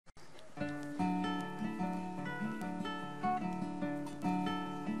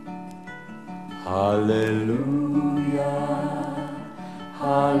Hallelujah,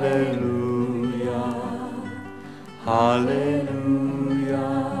 hallelujah, hallelujah,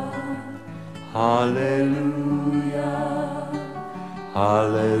 hallelujah,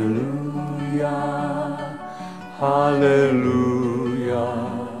 hallelujah, hallelujah,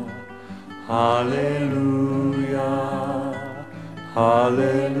 hallelujah,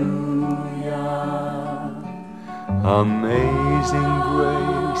 hallelujah. Amazing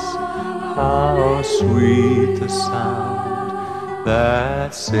grace, how sweet the sound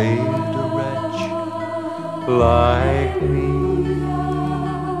that saved a wretch like me.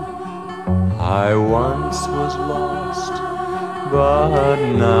 I once was lost, but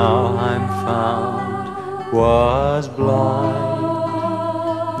now I'm found, was blind,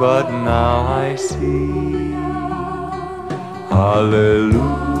 but now I see. Hallelujah,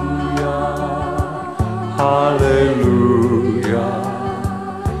 hallelujah,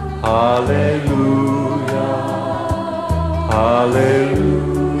 hallelujah, hallelujah,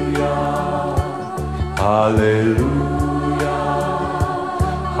 hallelujah,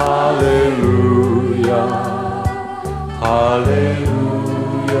 hallelujah, hallelujah,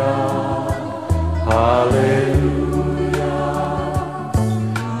 hallelujah.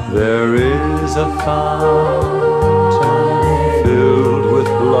 There is a fountain filled with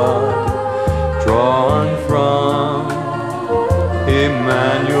blood, drawn from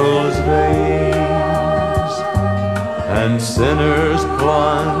Emmanuel's veins, and sinners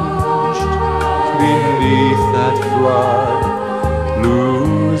plunged beneath that flood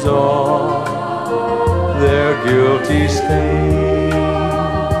lose all their guilty stains.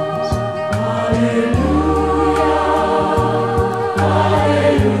 Hallelujah,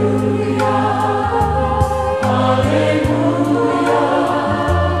 hallelujah, hallelujah,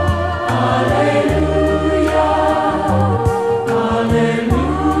 hallelujah,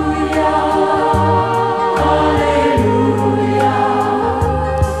 hallelujah,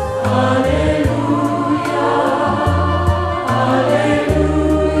 hallelujah, hallelujah.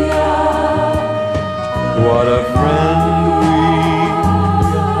 What a friend we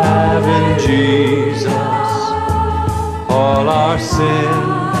have in Jesus, all our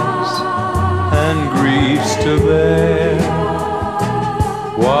sins and griefs to bear.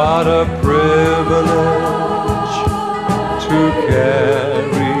 What a privilege to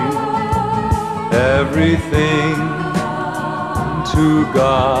carry everything to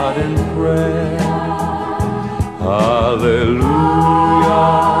God in prayer. Hallelujah,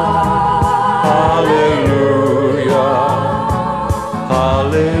 hallelujah,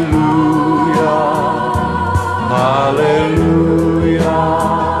 hallelujah, hallelujah,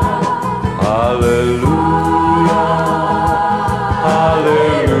 hallelujah, hallelujah,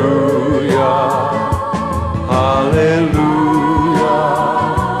 hallelujah, hallelujah,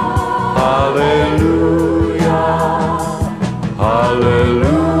 hallelujah, hallelujah,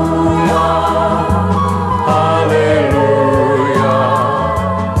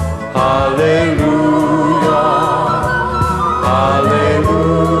 hallelujah, hallelujah,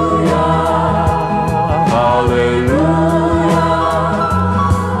 hallelujah,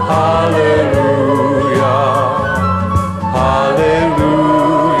 hallelujah, hallelujah,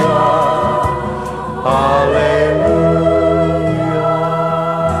 hallelujah.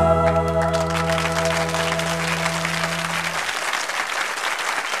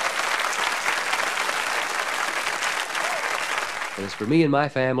 As for me and my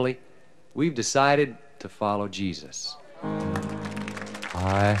family, we've decided to follow Jesus.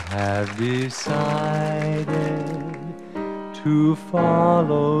 I have decided to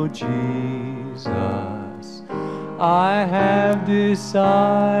follow Jesus. I have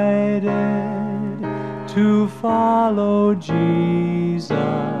decided to follow Jesus.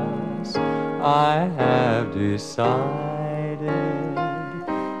 I have decided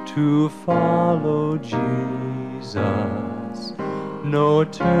to follow Jesus. No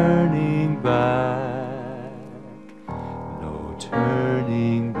turning back, no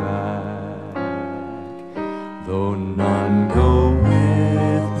turning back. Though none go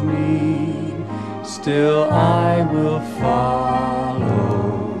with me, still I will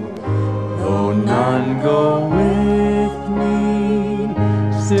follow. Though none go with me,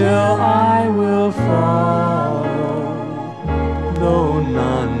 still I will follow. Though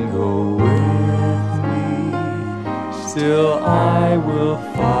none go with me, still I will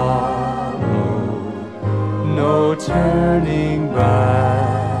follow. No turning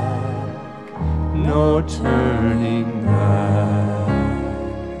back, no turning back.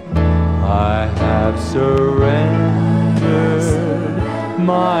 I have surrendered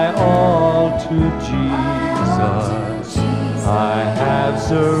my all to Jesus. I have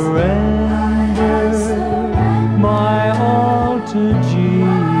surrendered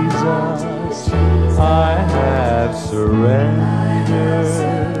I have surrendered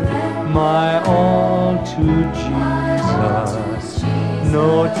my all to Jesus. No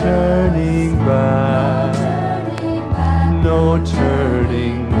turning back, no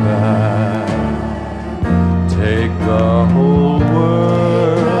turning back. Take the whole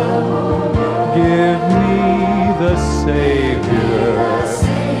world, give me the Savior.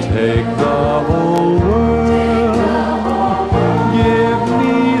 Take the whole world, give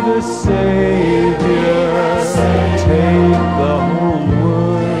me the Savior. Take the whole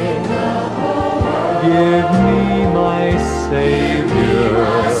world, give me my Savior.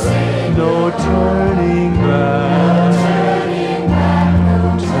 No turning back, no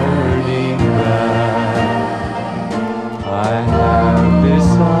turning back. I have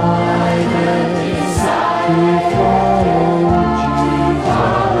decided to follow Jesus.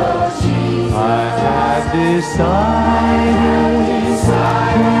 I have decided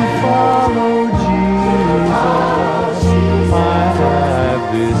to follow Jesus. I have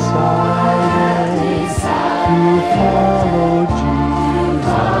decided to follow Jesus.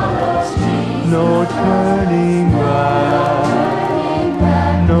 No turning back,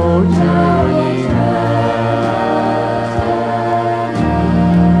 no turning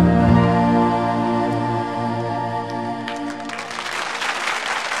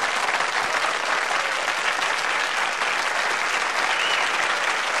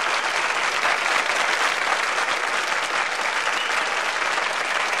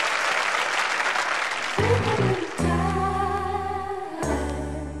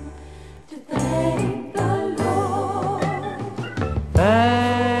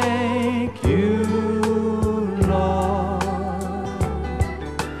Thank you, Lord.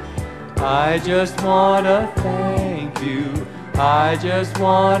 I just want to thank you. I just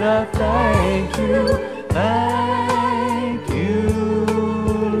want to thank you. Thank you,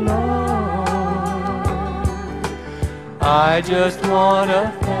 Lord. I just want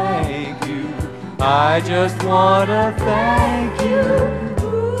to thank you. I just want to thank you.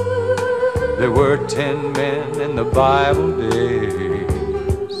 There were 10 men in the Bible days.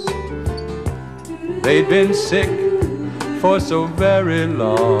 They'd been sick for so very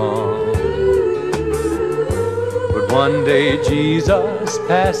long. But one day Jesus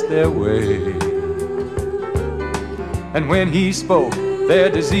passed their way. And when he spoke, their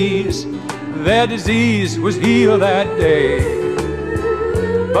disease was healed that day.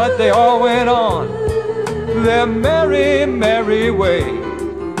 But they all went on their merry, merry way.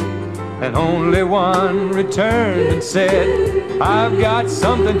 And only one returned and said, I've got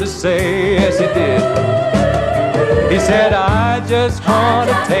something to say. Yes, he did. He said, I just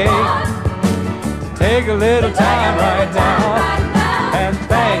want to take a little time right now and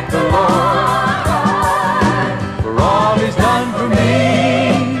thank the Lord for all he's done for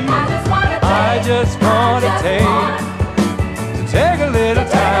me. I just want to take a little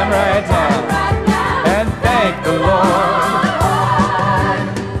time right now and thank the Lord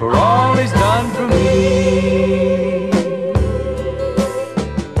for all he's done for me.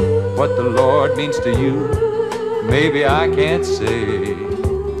 What the Lord means to you, maybe I can't say.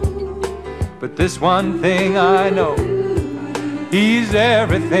 But this one thing I know, he's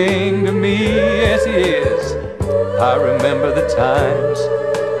everything to me. Yes, he is. I remember the times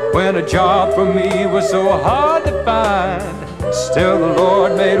when a job for me was so hard to find. Still the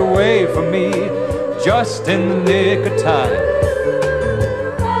Lord made a way for me just in the nick of time.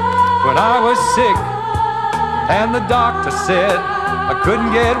 When I was sick and the doctor said I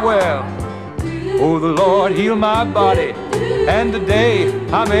couldn't get well, oh, the Lord healed my body, and today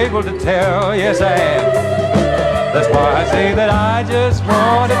I'm able to tell, yes I am. That's why I say that I just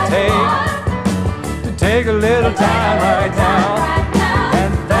want to take a little time right now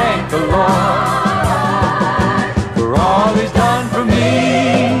and thank the Lord for all he's done for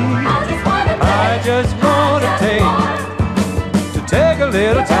me. I just want to take a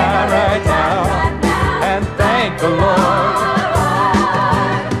little time right now and thank the Lord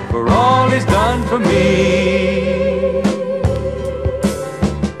for all he's done for me.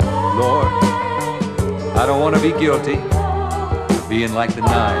 Lord, I don't want to be guilty of being like the 9.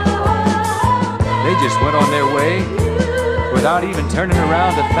 They just went on their way without even turning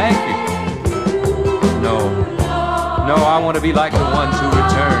around to thank you. No, I want to be like the ones who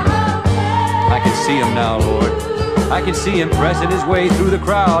return. I can see him now, Lord. I can see him pressing his way through the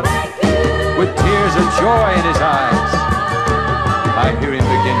crowd with tears of joy in his eyes. I hear him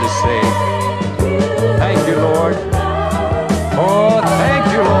begin to say, thank you, Lord. Oh, thank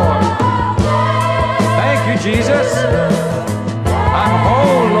you, Lord. Thank you, Jesus. I'm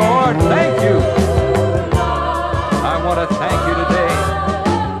whole, Lord. Thank you. I want to thank you today.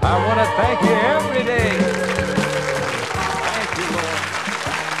 I want to thank you every day.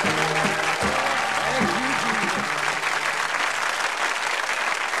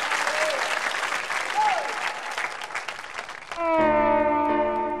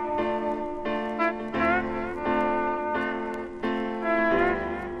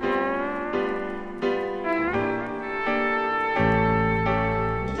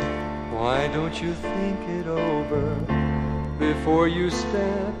 don't you think it over before you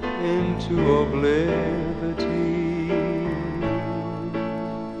step into oblivion?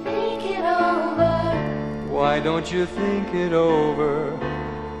 Think it over. Why don't you think it over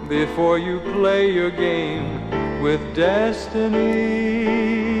before you play your game with destiny?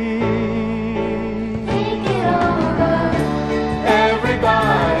 Think it over.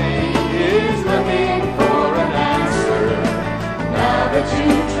 Everybody is looking for an answer. Now that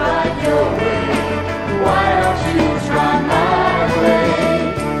you've tried your way, why don't you try my way?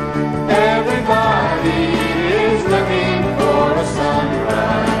 Everybody is looking for a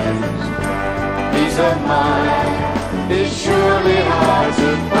sunrise. Peace of mind is surely hard to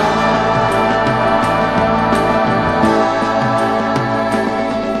find.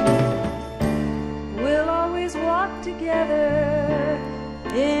 We'll always walk together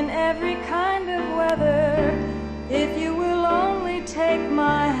in every kind of weather, if you will only take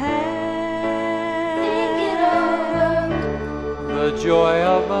my hand. Think it over. The joy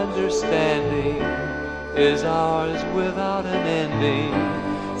of understanding is ours without an ending.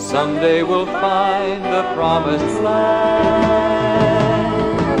 Someday we'll find the promised land.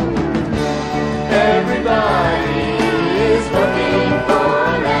 Everybody is looking for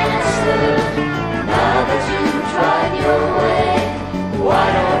an answer. Now that you've tried your way, why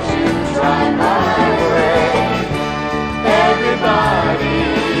don't you try my way? Everybody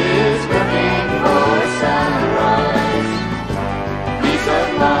is looking for sunrise. Peace of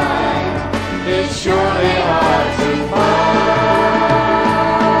mind is surely hard to find.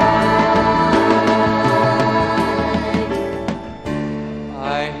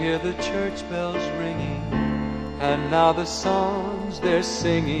 I hear the church bells ringing, and now the songs they're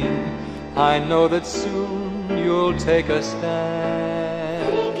singing. I know that soon you'll take a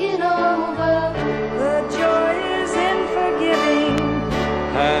stand. Think it over. The joy is in forgiving,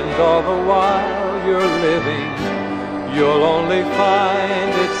 And all the while you're living, you'll only find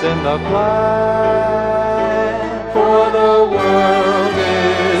it's in the plan. For the world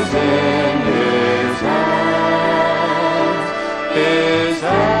is in His hands, His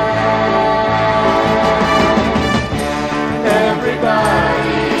hands.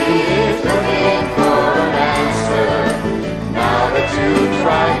 Everybody is looking for an answer. Now that you've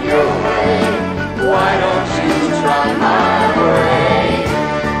tried your way, why don't you try my way?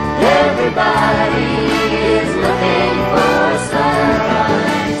 Everybody is looking for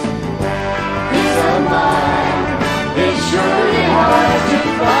sunrise. Peace of mind is surely hard to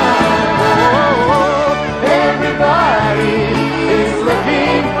find. Oh, everybody is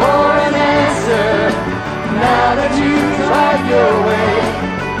looking for an answer. Now that you've tried your way,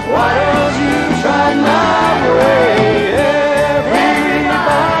 why don't you try my way?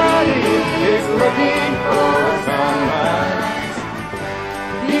 Everybody is looking for sunrise.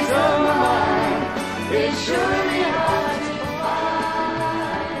 Peace of mind is surely hard to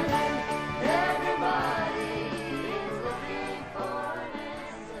find. Everybody is looking for an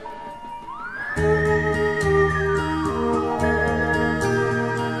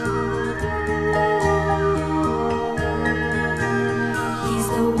He's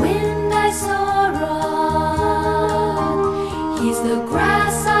the wind I soar on. He's the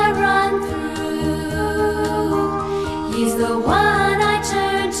grass I run through. He's the one I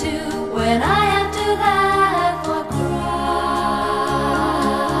turn to when I have to laugh or cry.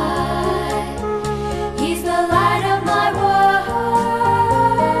 He's the light of my world.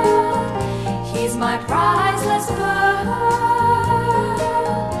 He's my priceless pearl.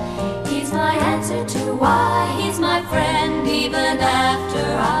 He's my answer to why. He's my friend even after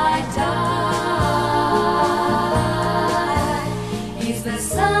I die. He's the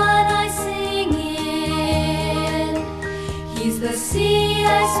sun I sing in. He's the sea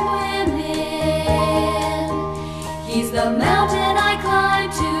I swim in. He's the mountain I climb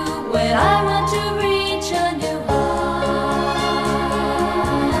to when I want to reach a new high.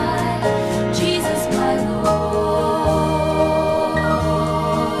 Jesus, my Lord.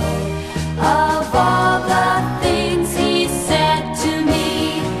 Of all the things He said to me,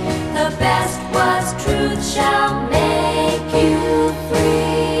 the best was truth shall make you free.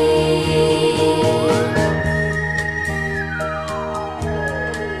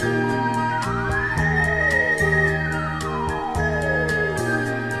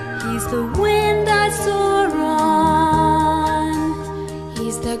 He's the wind I soar on.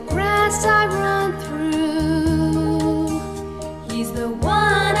 He's the grass I run through. He's the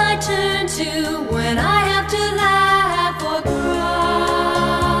one I turn to when I have to laugh or cry.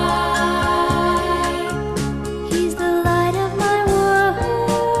 He's the light of my world.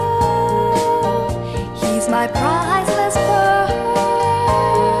 He's my priceless pearl.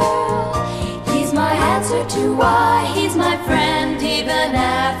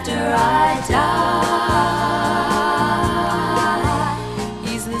 die.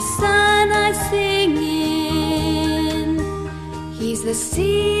 He's the sun I sing in, he's the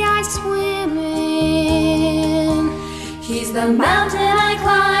sea I swim in, he's the mountain I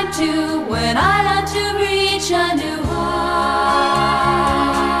climb to when I learn to reach a new high.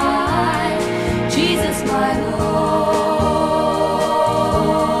 Jesus, my Lord,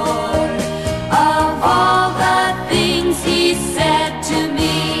 of all the things he said to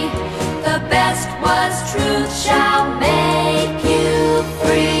me, the best was truth shall make you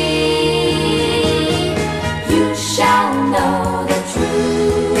free. You shall know the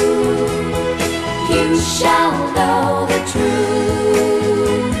truth, you shall know the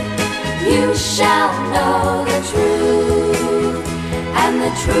truth, you shall know the truth, and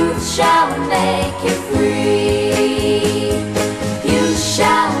the truth shall make you free. You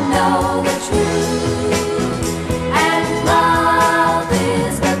shall know the truth, and love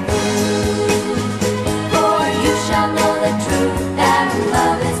is the proof. For you shall know the truth, and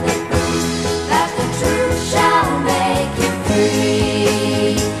love is the proof, that the truth shall make you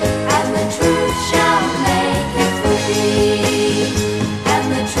free, and the truth shall make you free, and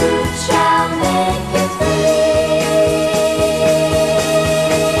the truth shall make you free.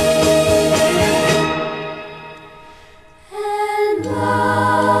 And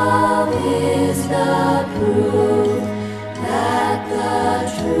love is the proof that the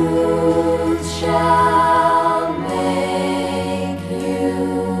truth shall make you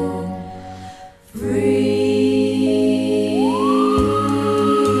free.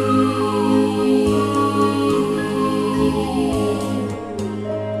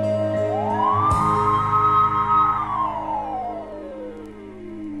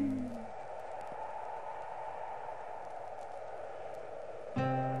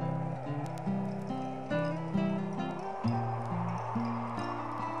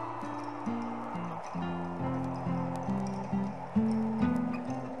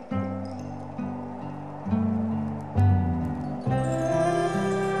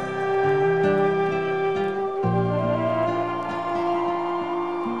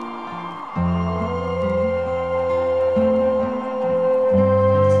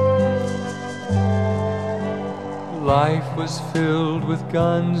 Life was filled with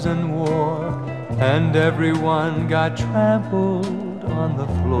guns and war, and everyone got trampled on the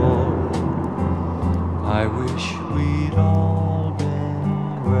floor. I wish we'd all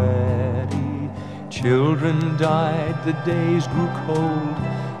been ready. Children died, the days grew cold.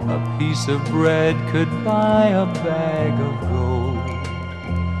 A piece of bread could buy a bag of gold.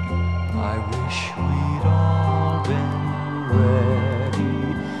 I wish we'd all been ready.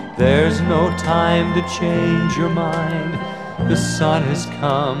 There's no time to change your mind. The sun has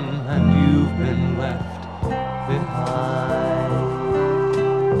come and you've been left behind.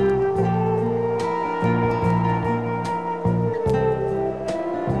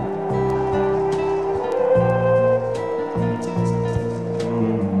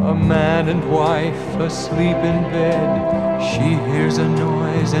 A man and wife asleep in bed. She hears a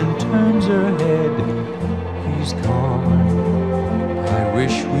noise and turns her head. He's gone. I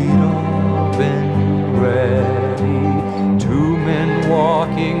wish we'd all been ready. Two men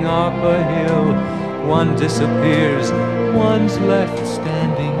walking up a hill. One disappears, one's left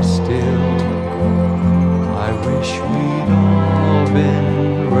standing still. I wish we'd all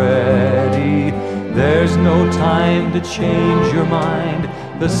been ready. There's no time to change your mind.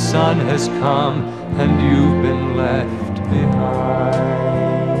 The sun has come and you've been left behind.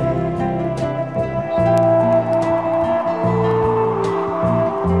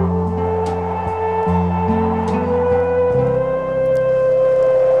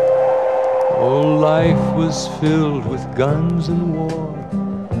 Oh, life was filled with guns and war.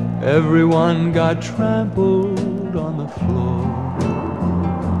 Everyone got trampled on the floor.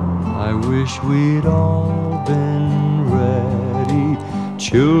 I wish we'd all been ready.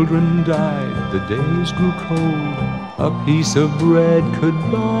 Children died, the days grew cold. A piece of bread could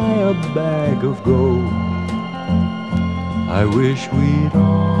buy a bag of gold. I wish we'd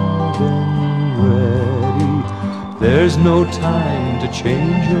all been ready. There's no time to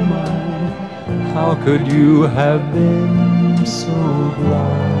change your mind. How could you have been so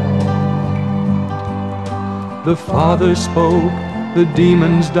blind? The Father spoke, the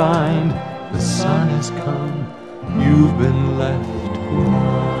demons dined. The sun has come, you've been left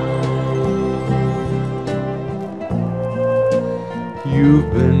behind. You've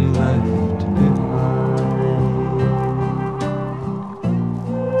been left behind.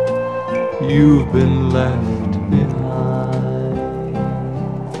 You've been left behind.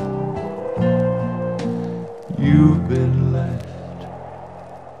 You've been left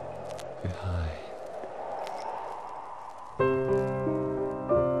behind.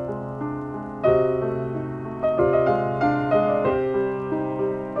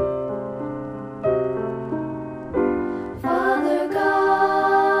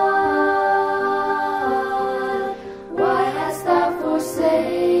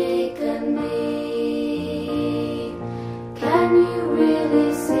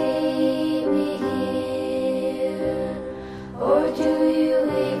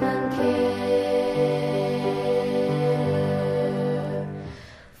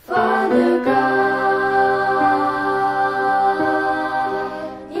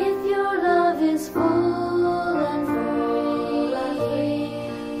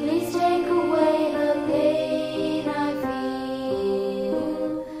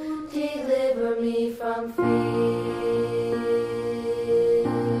 from fear.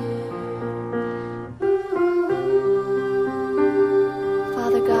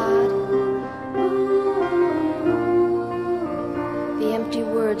 Father God, the empty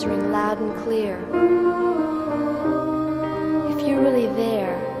words ring loud and clear. If you're really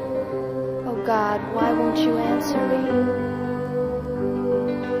there, oh God, why won't you answer me?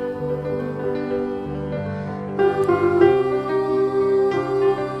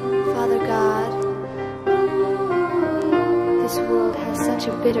 This world has such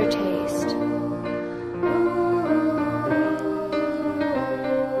a bitter taste.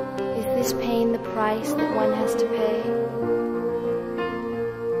 Is this pain the price that one has to pay?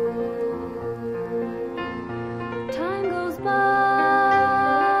 Time goes by,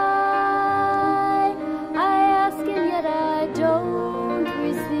 I ask and yet I don't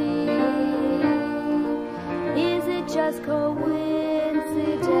receive. Is it just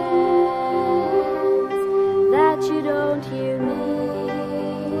coincidence that you don't hear me?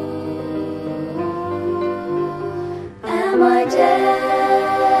 Am I dead,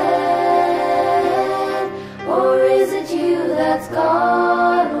 or is it you that's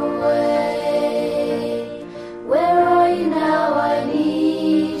gone away? Where are you now? I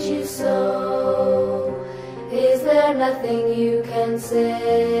need you so. Is there nothing you can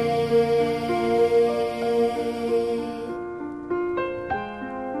say?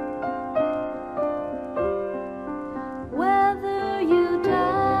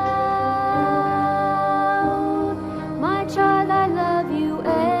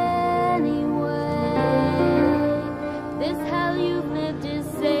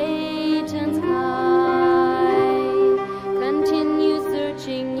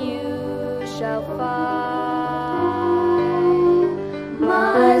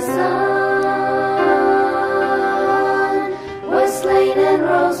 My son was slain and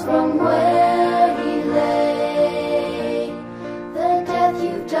rose from where he lay. The death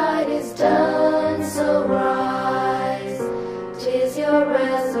you've died is done, so rise. 'Tis your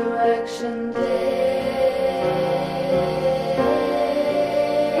resurrection day.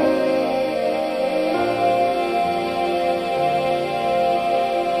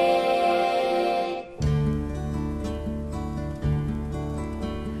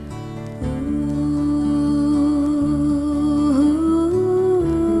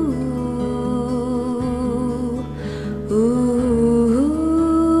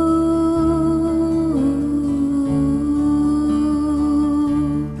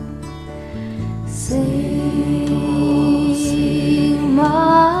 Sing,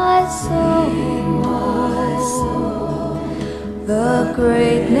 my soul, the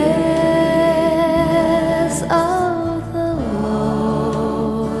greatness of the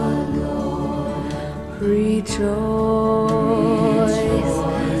Lord. Rejoice,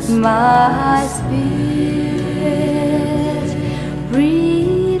 my spirit,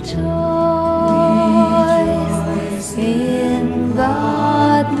 rejoice in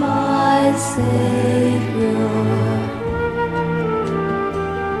God my Savior.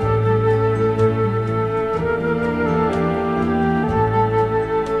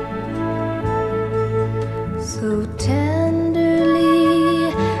 So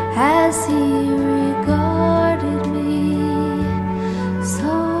tenderly has He regarded me,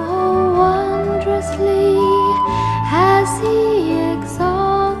 so wondrously has He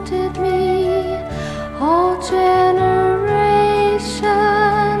exalted me. All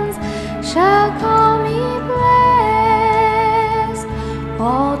generations shall call me blessed.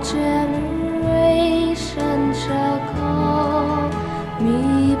 All generations shall call me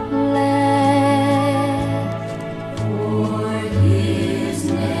blessed. For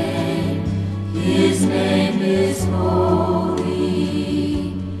His name is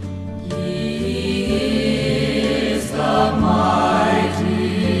holy. He is the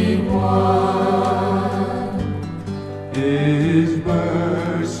mighty one. His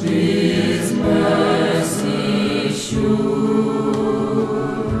mercy sure.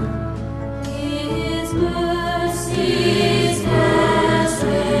 His mercy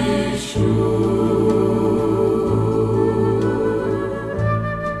sure.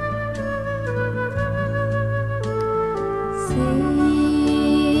 Sing,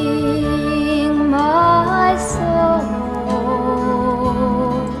 my soul,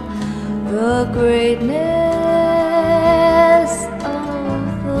 the greatness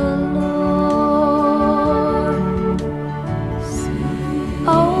of the Lord.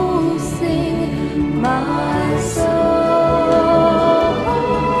 Oh, sing, my soul,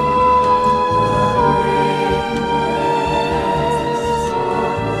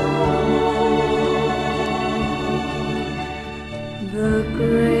 the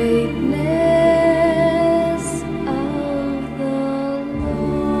greatness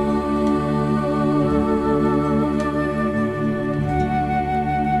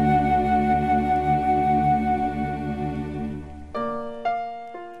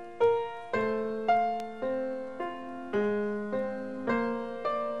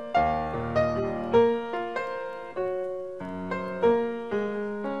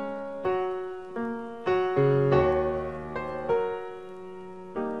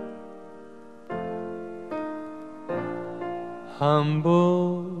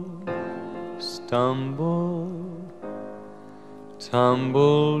Tumble, stumble,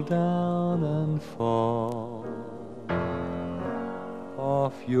 tumble down and fall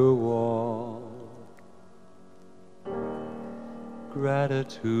off your wall.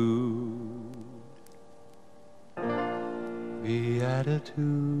 Gratitude, beatitude.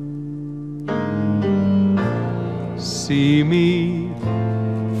 See me,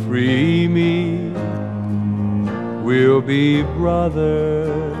 free me, we'll be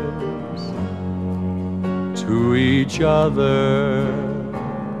brothers to each other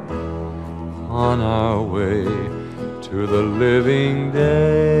on our way to the living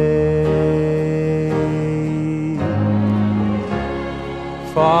day.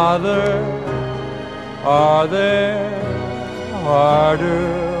 Father, are there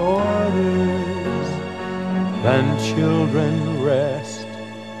harder orders than children rest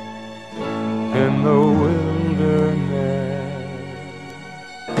in the wilderness?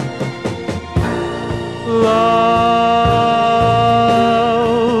 Love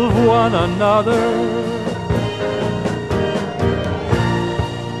one another,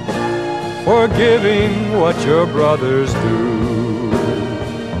 forgiving what your brothers do.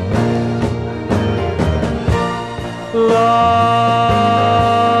 Love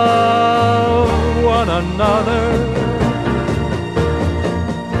one another,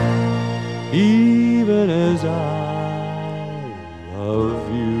 even as I love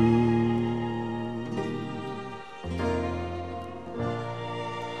you.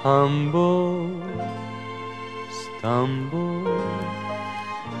 Humble, stumble,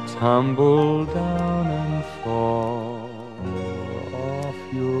 tumble down and fall off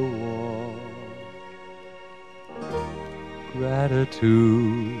your wall.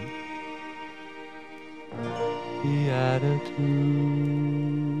 Gratitude, beatitude.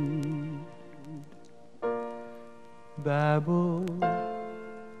 Babble,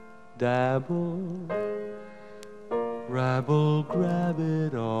 dabble, rabble, grab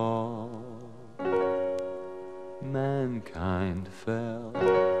it all. Mankind fell,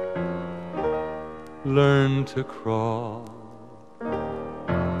 learn to crawl.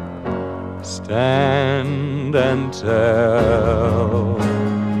 Stand and tell.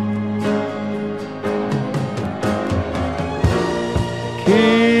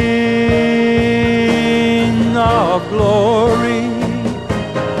 King of glory,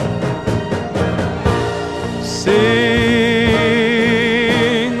 sing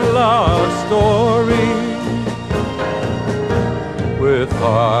love story with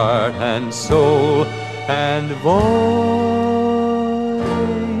heart and soul and voice.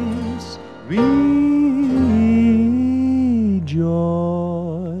 Rejoice.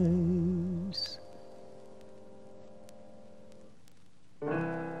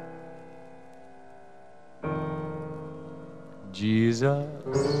 Jesus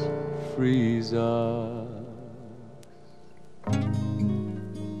frees us.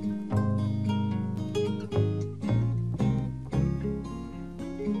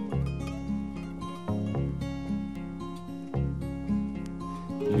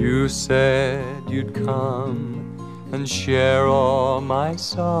 You said you'd come and share all my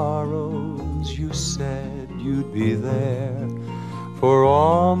sorrows. You said you'd be there for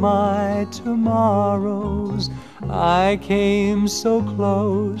all my tomorrows. I came so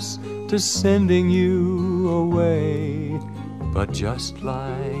close to sending you away, but just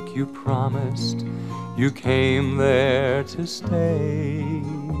like you promised, you came there to stay.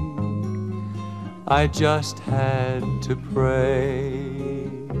 I just had to pray.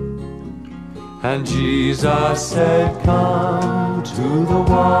 And Jesus said, come to the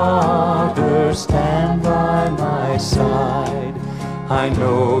water, stand by my side. I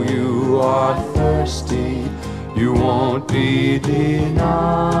know you are thirsty, you won't be denied.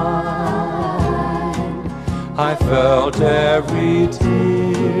 I felt every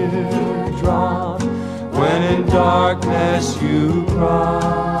teardrop when in darkness you cried,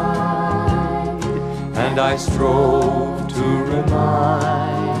 and I strove to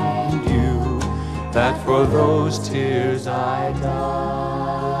remind you that for those tears I died.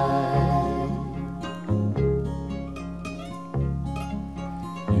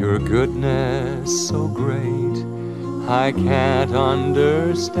 Your goodness so great, I can't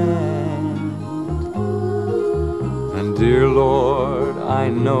understand. And dear Lord, I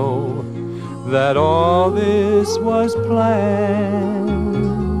know that all this was planned.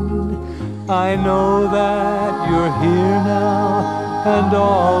 I know that you're here now and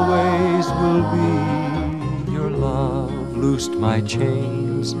always will be. Your love loosed my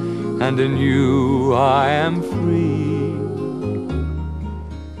chains, and in you I am free.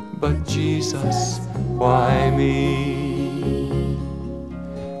 But Jesus, why me?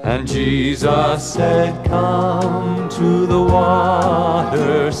 And Jesus said, come to the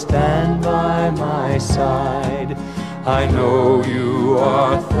water, stand by my side. I know you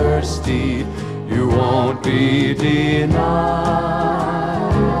are thirsty, you won't be denied.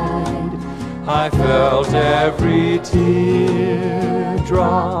 I felt every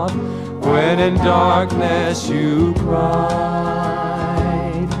teardrop when in darkness you cried,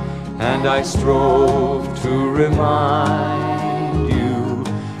 and I strove to remind you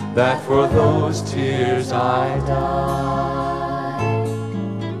that for those tears I died.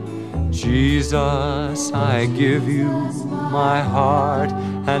 Jesus, I give you my heart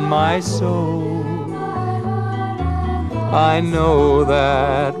and my soul. I know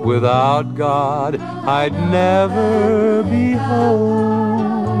that without God I'd never be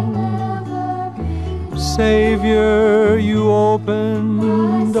whole. Savior, you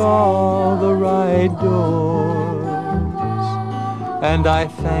opened all the right doors, and I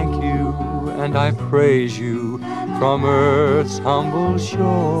thank you and I praise you from earth's humble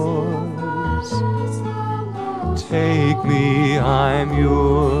shores. Take me, I'm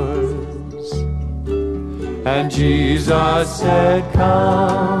yours. And Jesus said,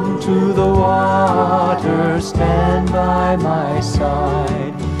 come to the water, stand by my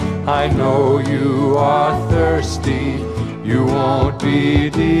side. I know you are thirsty, you won't be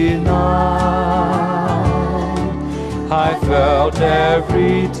denied. I felt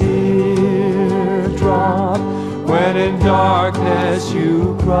every teardrop when in darkness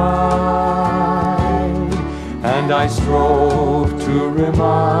you cried, and I strove to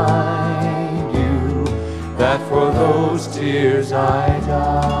remind you that for those tears I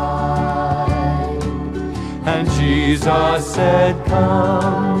died. And Jesus said,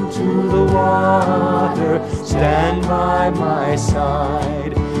 come to the water, stand by my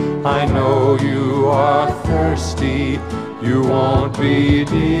side. I know you are thirsty, you won't be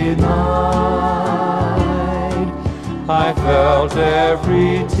denied. I felt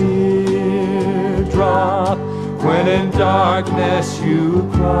every teardrop when in darkness you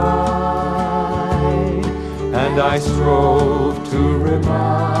cried, and I strove to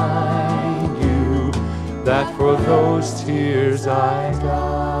remind you that for those tears I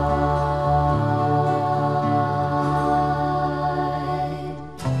died.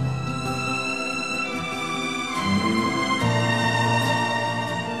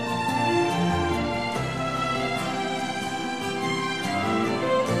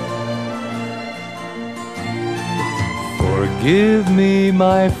 Forgive me,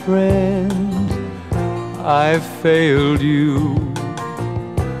 my friend, I've failed you.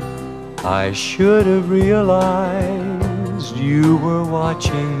 I should have realized you were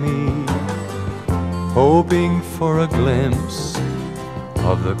watching me, hoping for a glimpse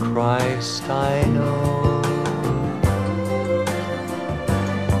of the Christ I know.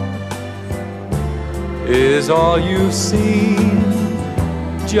 Is all you've seen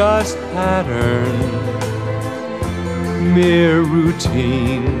just patterns, mere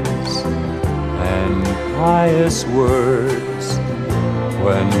routines and pious words,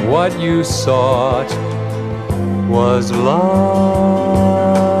 when what you sought was love?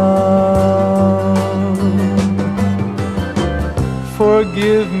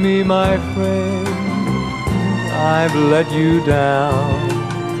 Forgive me, my friend, I've let you down.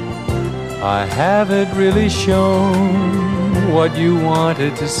 I haven't really shown what you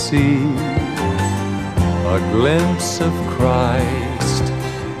wanted to see, a glimpse of Christ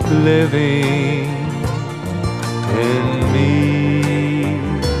living in me.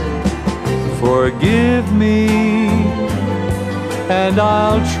 Forgive me, and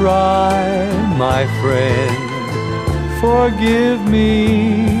I'll try, my friend. Forgive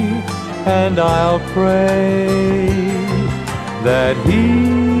me, and I'll pray that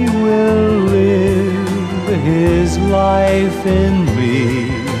He will live His life in me,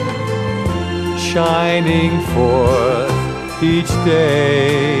 shining forth each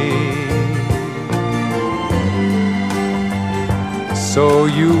day. So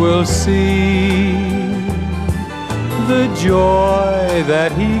you will see the joy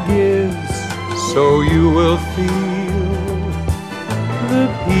that He gives, so you will feel the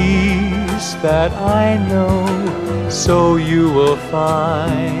peace that I know, so you will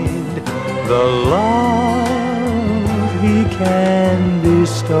find the love He can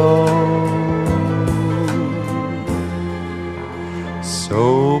bestow.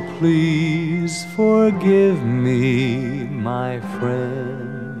 So please forgive me, my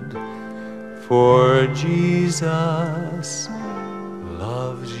friend, for Jesus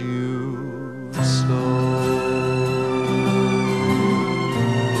loves you so.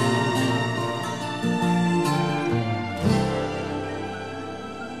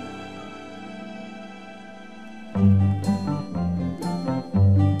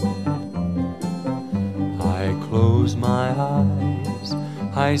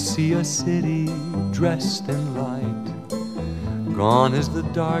 I see a city dressed in light. Gone is the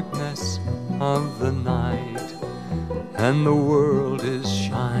darkness of the night, and the world is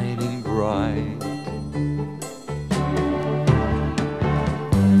shining bright.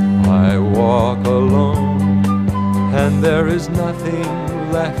 I walk alone, and there is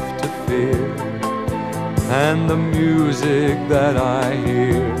nothing left to fear, and the music that I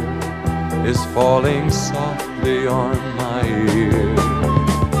hear is falling softly on my ear.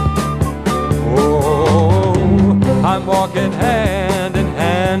 Oh, I'm walking hand in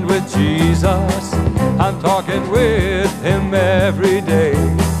hand with Jesus. I'm talking with Him every day.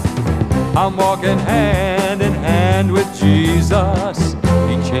 I'm walking hand in hand with Jesus.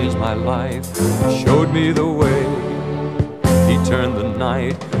 He changed my life, showed me the way. He turned the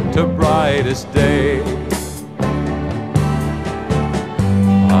night to brightest day.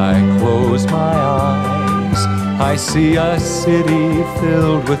 I close my eyes, I see a city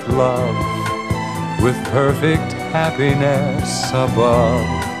filled with love, with perfect happiness above,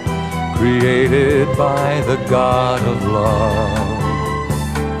 created by the God of love.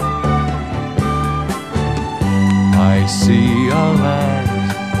 I see a land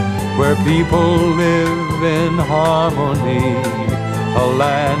where people live in harmony, a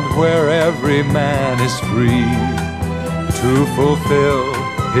land where every man is free to fulfill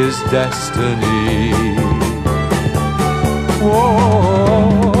his destiny.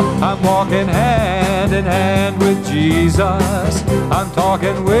 Whoa, I'm walking hand in hand with Jesus. I'm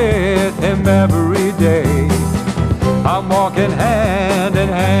talking with Him every day. I'm walking hand in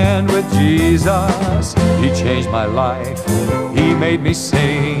hand with Jesus. He changed my life, He made me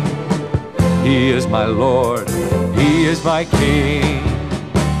sing. He is my Lord, He is my King.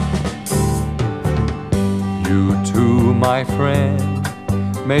 You too, my friend,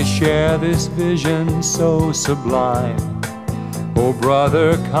 may share this vision so sublime. Oh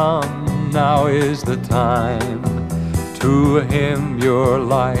brother, come, now is the time. To Him your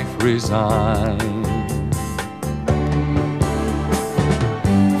life resign.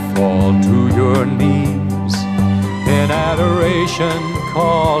 Fall to your knees, in adoration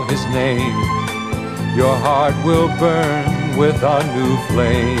call His name. Your heart will burn with a new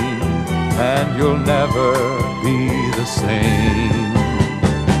flame, and you'll never be the same.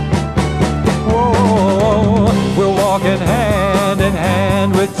 Whoa, we're walking hand in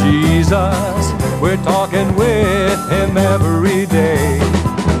hand with Jesus. We're talking with Him every day.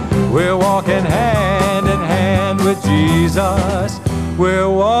 We're walking hand in hand with Jesus. We're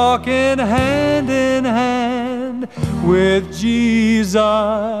walking hand in hand with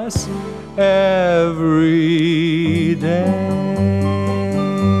Jesus every day.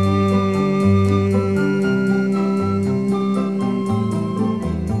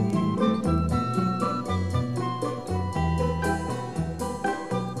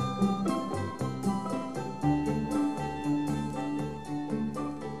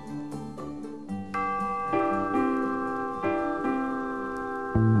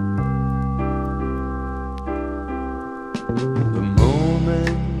 The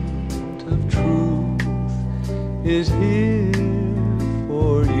moment of truth is here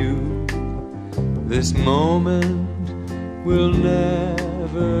for you. This moment will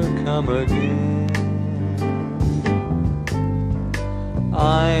never come again.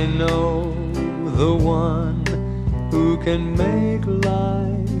 I know the one who can make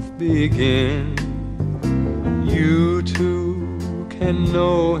life begin. You too can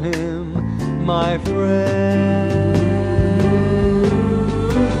know Him, my friend.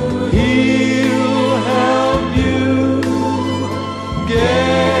 He'll help you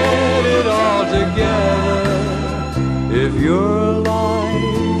get it all together if your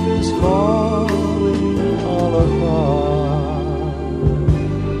life is falling all apart.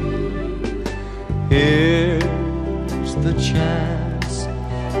 Here's the chance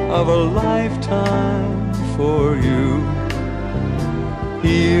of a lifetime for you.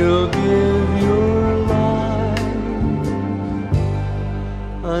 He'll give your life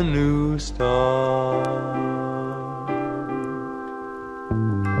a new start.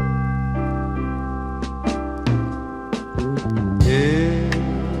 If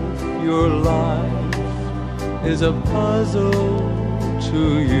your life is a puzzle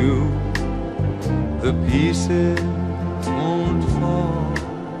to you, the pieces won't fall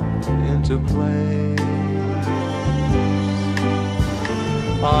into place.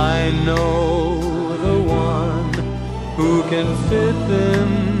 I know the one who can fit them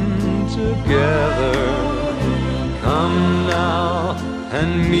together. Come now and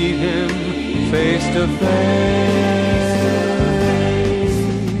meet Him face to face.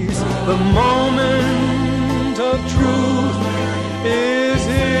 The moment of truth is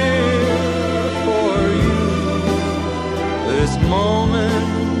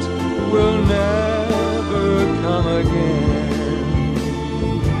will never come again.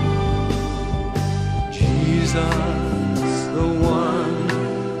 Jesus, the one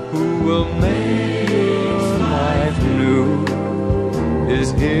who will make your life new,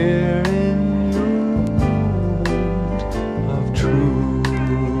 is here in your moment of truth.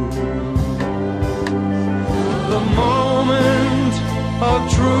 The moment of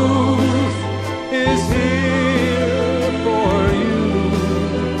truth is here for you.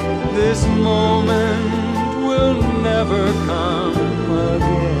 This moment will never come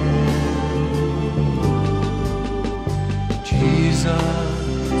again. Jesus,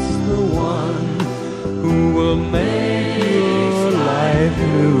 the one who will make your life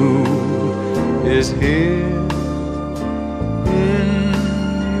new, is here in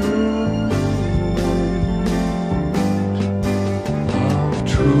your moment of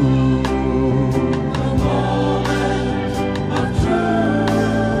truth. The moment of truth.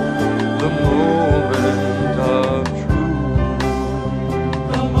 The moment of truth.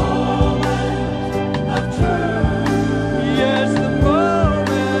 The moment of truth. Yes, the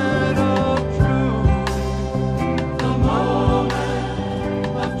moment of truth. The moment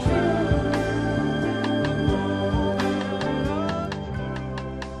of truth.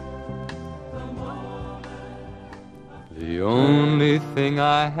 The only thing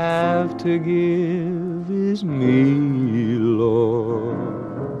I have to give is me, Lord.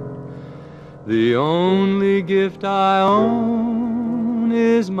 The only gift I own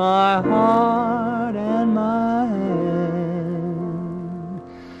is my heart and my hand.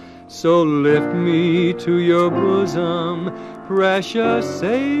 So lift me to your bosom, precious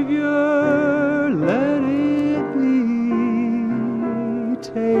Savior, let it be.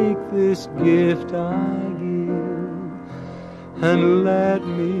 Take this gift I give and let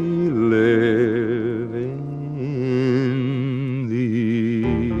me live in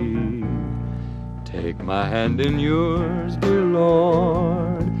thee. Take my hand in yours, dear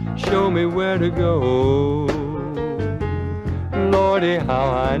Lord, show me where to go. Lordy,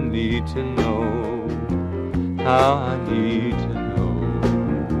 how I need to know, how I need to know.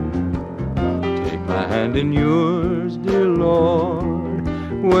 Take my hand in yours, dear Lord,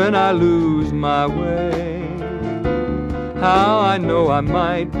 when I lose my way. How I know I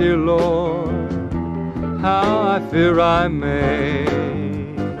might, dear Lord, how I fear I may.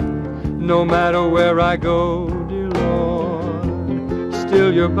 No matter where I go, dear Lord,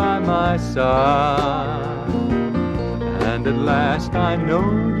 still you're by my side. And at last I know,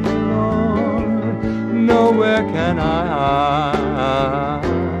 dear Lord, nowhere can I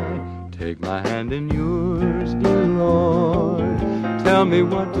hide. Take my hand in yours, dear Lord, tell me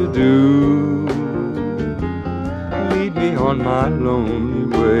what to do. Lead me on my lonely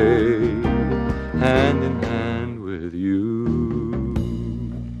way, hand in hand with you.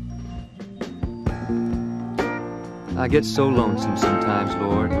 I get so lonesome sometimes,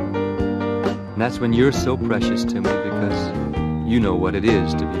 Lord. And that's when you're so precious to me, because you know what it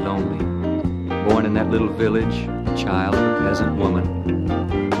is to be lonely. Born in that little village, a child of a peasant woman.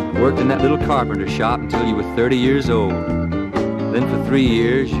 Worked in that little carpenter shop until you were 30 years old. Then for 3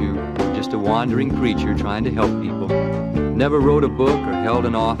 years you were just a wandering preacher trying to help people. Never wrote a book or held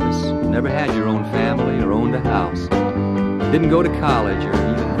an office. Never had your own family or owned a house. Didn't go to college or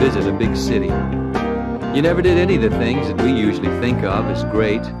even visit a big city. You never did any of the things that we usually think of as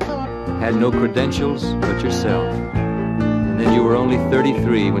great. Had no credentials but yourself. And then you were only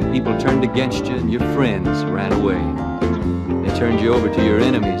 33 when people turned against you and your friends ran away. They turned you over to your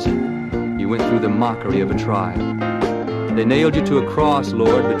enemies. You went through the mockery of a trial. They nailed you to a cross,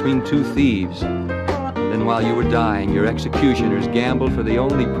 Lord, between two thieves. Then while you were dying, your executioners gambled for the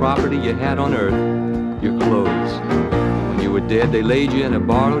only property you had on earth, your clothes. When you were dead, they laid you in a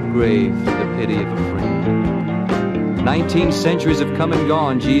borrowed grave for the pity of a friend. 19 centuries have come and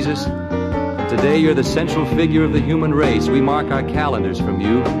gone, Jesus. And today you're the central figure of the human race. We mark our calendars from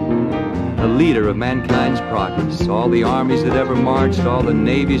you. The leader of mankind's progress. All the armies that ever marched, all the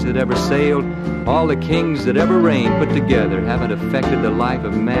navies that ever sailed, all the kings that ever reigned put together haven't affected the life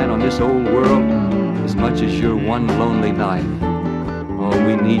of man on this old world as much as your one lonely life. Oh,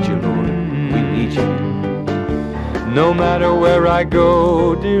 we need you, Lord. We need you. No matter where I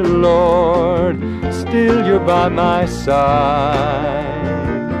go, dear Lord, still you're by my side.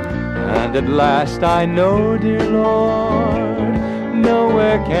 And at last I know, dear Lord,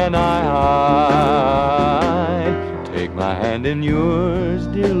 nowhere can I hide. Take my hand in yours,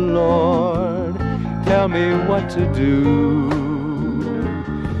 dear Lord, tell me what to do.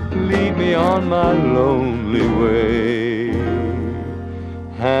 Lead me on my lonely way,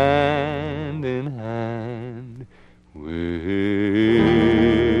 hand in hand with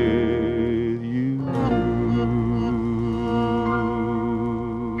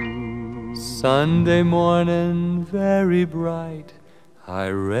Monday morning, very bright, I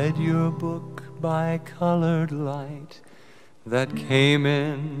read your book by colored light that came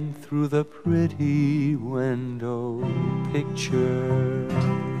in through the pretty window picture.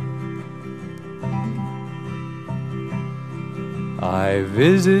 I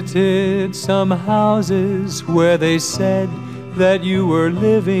visited some houses where they said that you were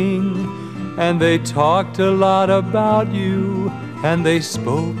living, and they talked a lot about you, and they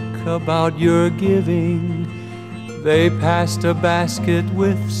spoke about your giving. They passed a basket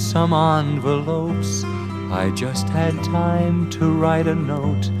with some envelopes. I just had time to write a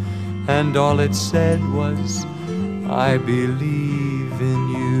note, and all it said was, I believe in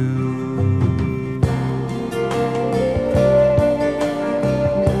you.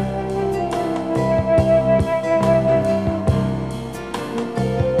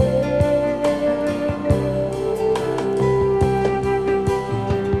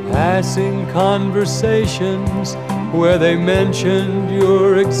 Passing conversations where they mentioned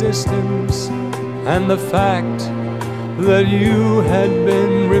your existence and the fact that you had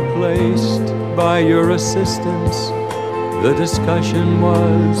been replaced by your assistants. The discussion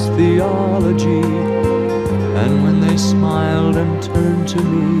was theology, and when they smiled and turned to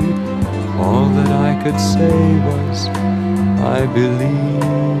me, all that I could say was, I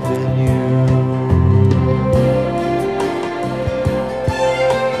believe in you.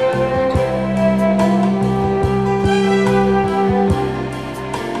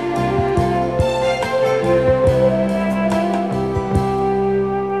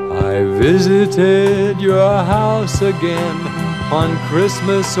 Visited your house again on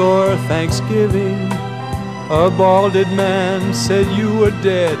Christmas or Thanksgiving. A balded man said you were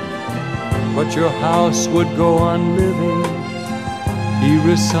dead, but your house would go on living. He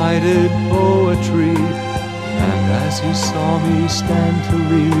recited poetry, and as he saw me stand to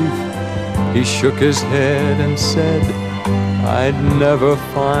leave, he shook his head and said, I'd never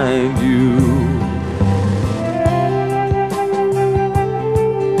find you.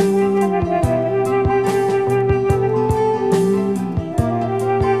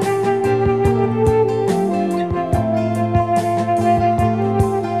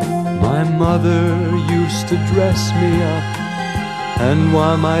 Mother used to dress me up, and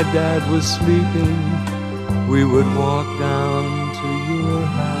while my dad was sleeping, we would walk down to your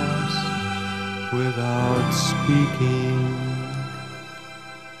house without speaking.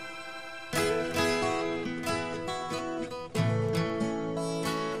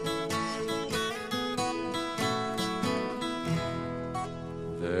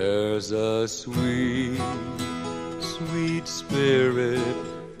 There's a sweet, sweet spirit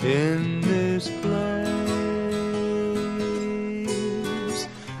in this place,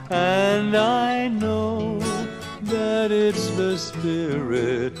 and I know that it's the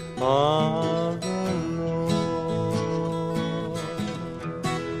Spirit of the Lord.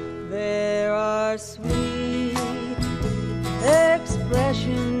 There are sweet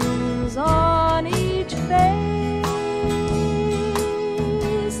expressions on each face,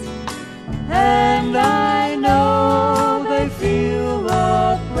 and I know they feel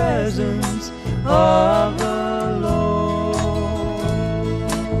the presence of the Lord.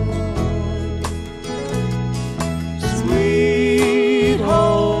 Sweet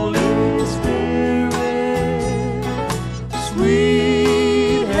Holy Spirit,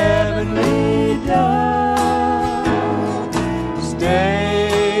 sweet heavenly dove,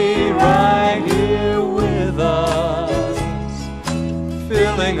 stay right here with us,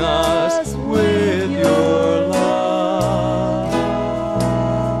 filling us with your love.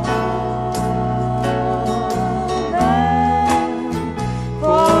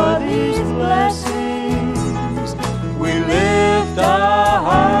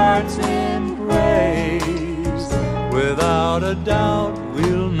 Without a doubt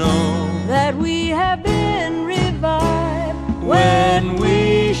we'll know that we have been revived when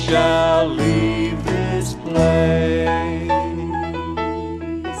we shall leave this place.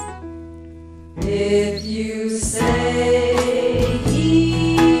 If you say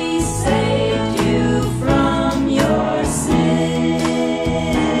He saved you from your sin,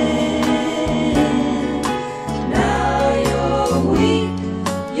 now you're weak,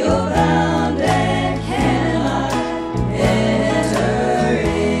 you're bound and cannot enter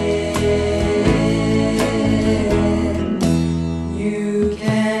in. You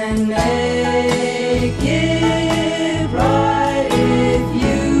can make it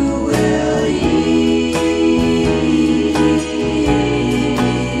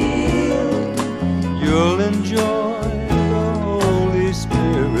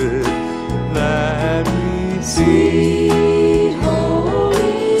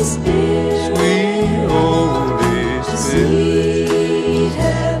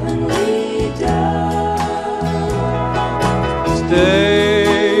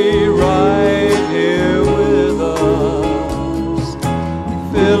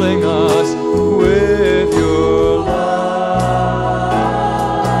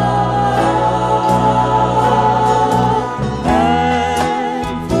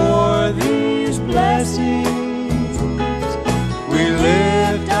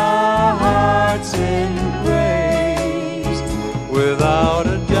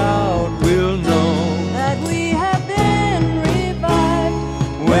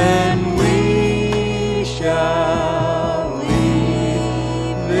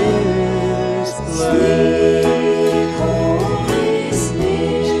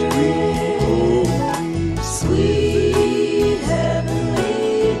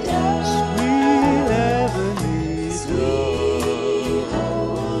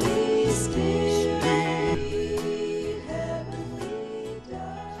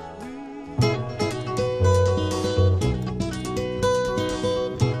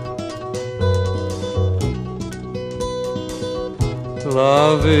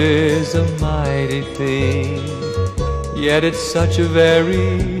Love is a mighty thing, yet it's such a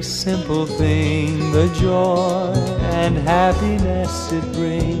very simple thing. The joy and happiness it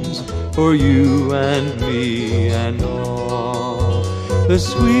brings for you and me and all. The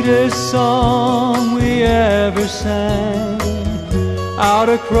sweetest song we ever sang out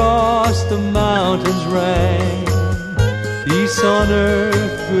across the mountains rang. Peace on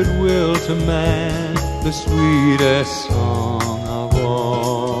earth, goodwill to man, the sweetest song of all.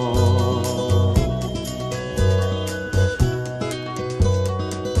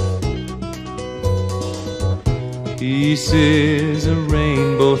 Peace is a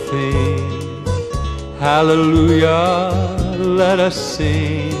rainbow thing, hallelujah, let us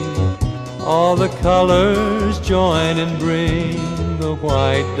sing. All the colors join and bring the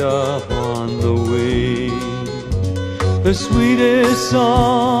white dove on the wing. The sweetest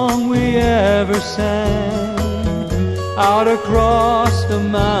song we ever sang out across the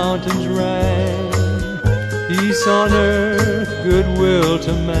mountains rang. Peace on earth, goodwill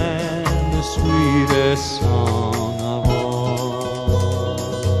to man, the sweetest song of all.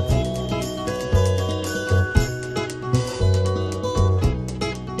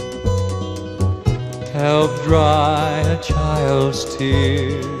 Help dry a child's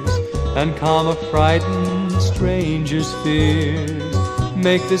tears and calm a frightened stranger's fears.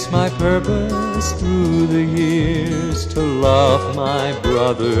 Make this my purpose through the years, to love my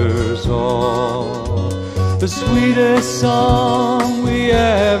brothers all. The sweetest song we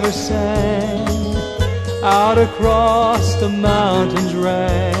ever sang out across the mountains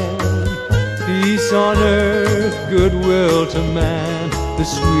rang. Peace on earth, goodwill to man, the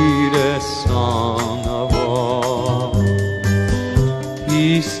sweetest song of all.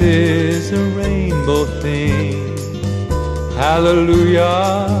 Peace is a rainbow thing,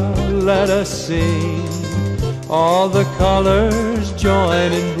 hallelujah, let us sing. All the colors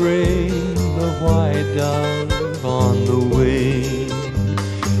join and bring the white dove on the wing.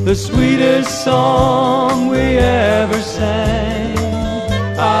 The sweetest song we ever sang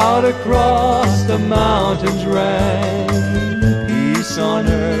out across the mountains rang. Peace on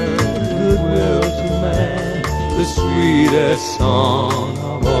earth, goodwill to man, the sweetest song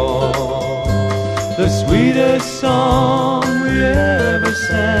of all. The sweetest song we ever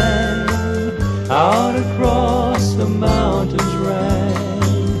sang out across the mountains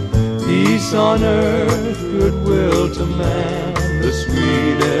rang. Peace on earth, goodwill to man, the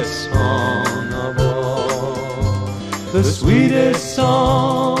sweetest song of all. The sweetest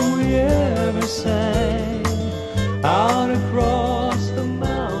song we ever sang out across the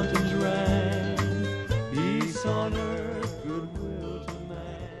mountains rang. Peace on earth, goodwill to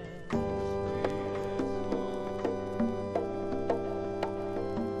man.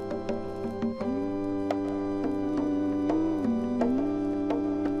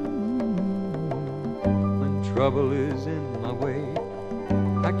 When trouble is in my way,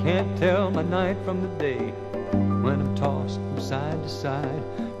 I can't tell my night from the day. When I'm tossed from side to side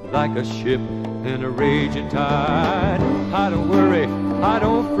like a ship in a raging tide, I don't worry, I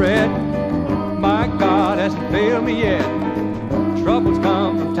don't fret, my God hasn't failed me yet. Troubles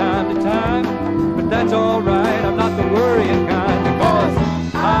come from time to time, but that's alright, I'm not the worrying kind, because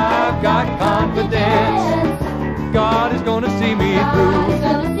I've got confidence. God is gonna see me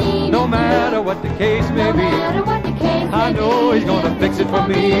through, no matter what the case may be. I know He's gonna fix it for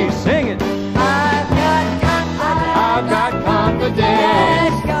me. Sing it. I've got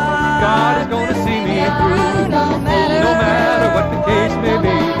confidence. God is gonna see me through, no matter what the case may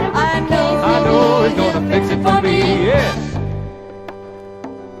be. I know He's gonna fix it for me. Yes.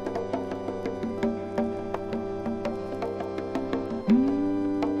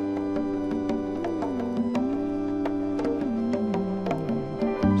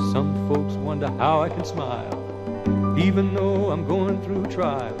 Some folks wonder how I can smile, even though I'm going through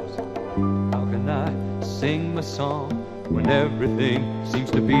trials. How can I sing my song when everything seems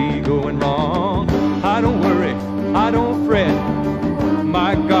to be going wrong? I don't worry, I don't fret,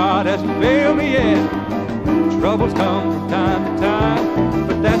 my God hasn't failed me yet. Troubles come from time to time,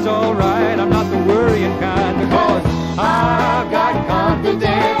 but that's alright, I'm not the worrying kind, because I've got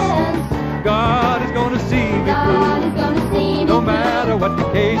confidence. God is gonna see me through, no matter what the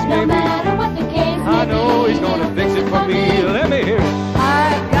case may be. I know He's gonna fix it for me. Let me hear it.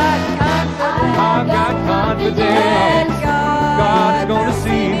 I've got confidence. God is gonna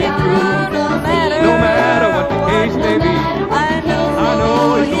see me through, no matter what the case may be. I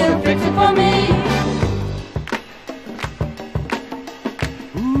know He's gonna fix it for me.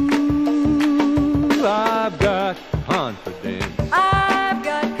 Ooh.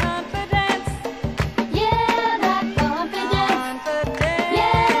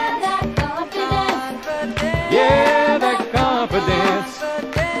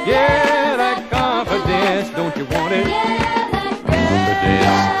 Yeah, that confidence, don't you want it?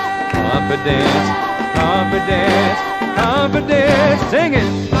 Confidence, confidence, confidence, confidence. Sing it.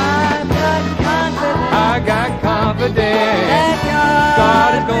 I got confidence.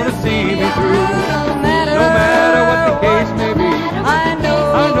 God is gonna see me through. No matter what the case may be. I know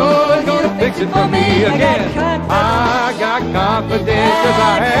He's gonna fix it for me again. I got confidence, 'cause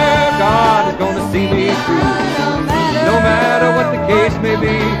I have. God is gonna see me through. No matter what the case may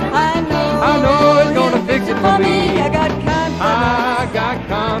be. I know He's gonna fix it for me. I got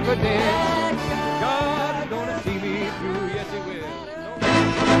confidence. God is gonna see me through. Yes, He will.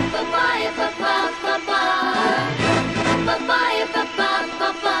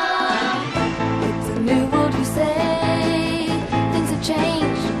 It's a new world, you say. Things have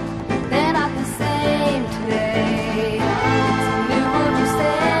changed. They're not the same today. It's a new world, you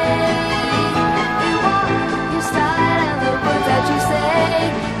say. You walk, you style, and the words that you say.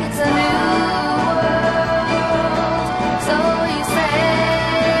 It's a new world, so you say.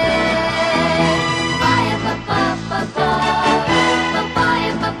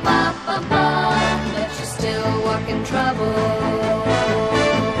 But you're still walking trouble.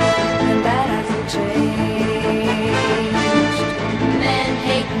 And that hasn't changed. Men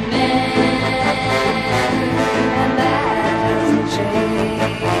hate men, and that hasn't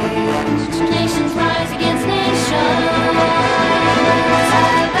changed. Nations rise against nations,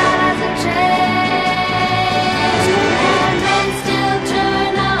 and that hasn't changed. And men still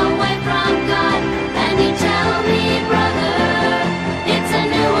turn away from God. And you tell me, brother, it's a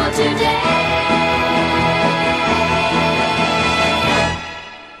new world today.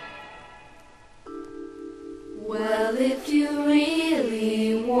 Well, if you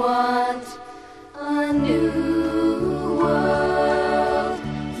really want a new world,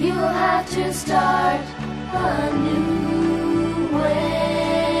 you'll have to start a new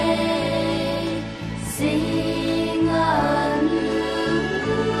way. Sing a new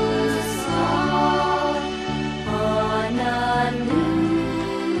song on a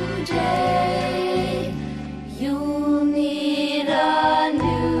new day. You'll need a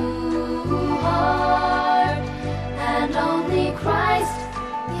new heart, and only Christ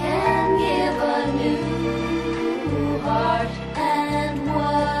can give a new heart. And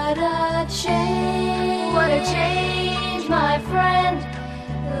what a change, my friend,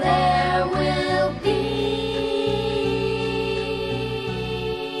 there will be.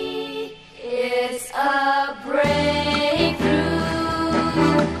 It's a breakthrough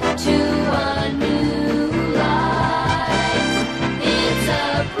to a new life. It's a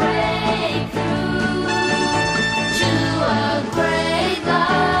breakthrough to a great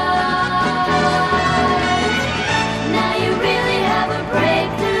life. Now you really have a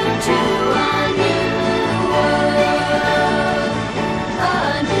breakthrough to a new world, a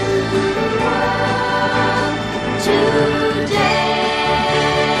new world today.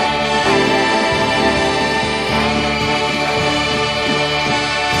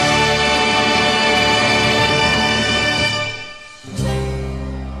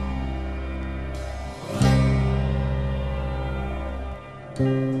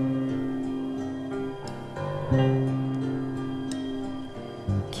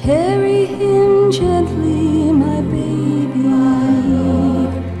 Carry him gently, my baby.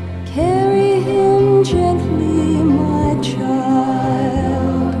 Carry him gently, my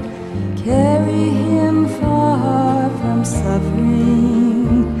child. Carry him far from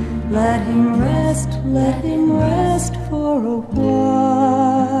suffering. Let him rest for a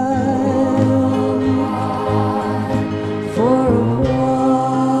while. For a while.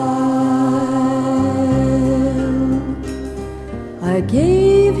 I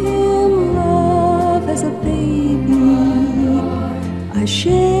gave him love as a baby. I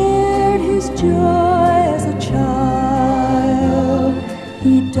shared his joy as a child.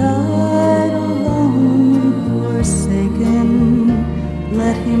 He died alone, forsaken.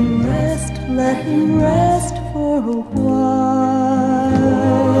 Let him rest for a while.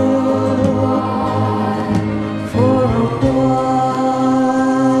 For a while.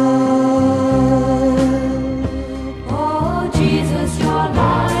 Oh, Jesus, your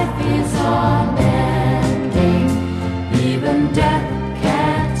life is unending. Even death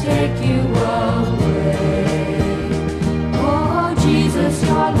can't take you away. Oh, Jesus,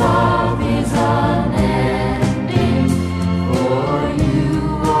 your love is unending. For you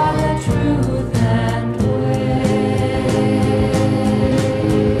are the truth and way.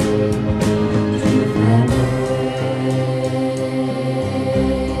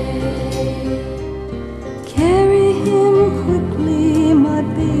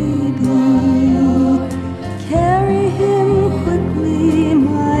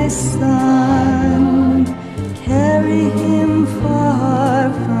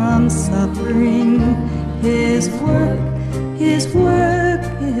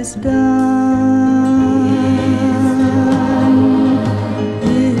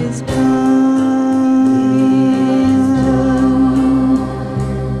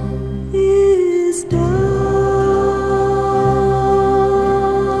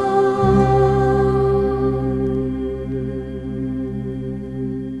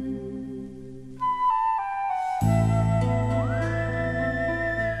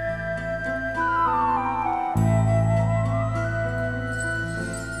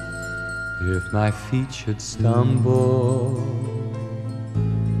 my feet should stumble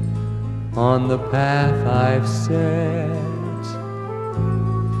on the path I've set,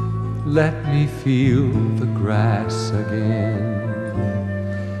 let me feel the grass again,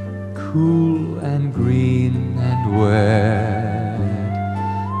 cool and green and wet.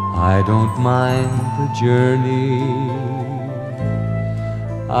 I don't mind the journey,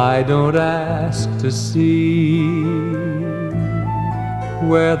 I don't ask to see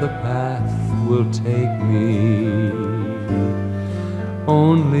where the path will take me,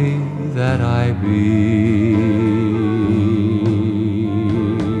 only that I be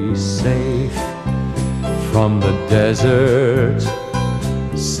safe from the desert,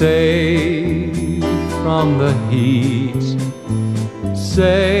 safe from the heat,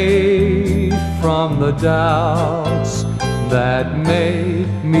 safe from the doubts that make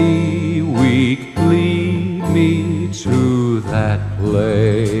me weak. Lead me to that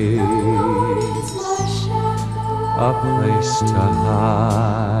place, a place to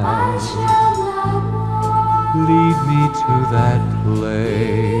hide. Lead me to that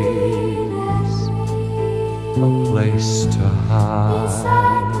place, a place to hide.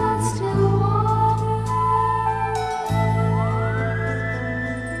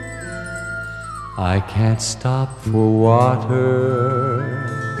 I can't stop for water,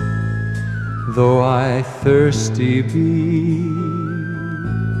 though I thirsty be.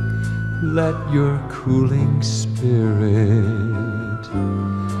 Let your cooling spirit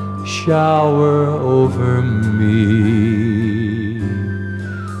shower over me.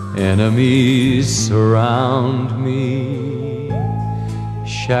 Enemies surround me,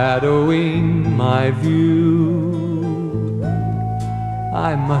 shadowing my view.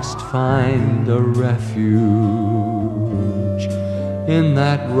 I must find a refuge in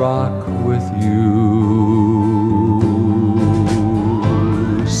that rock with you.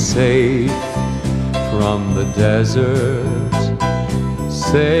 Safe from the desert,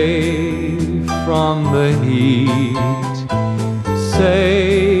 safe from the heat,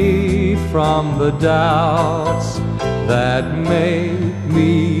 safe from the doubts that make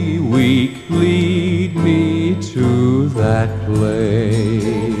me weak. Lead me to that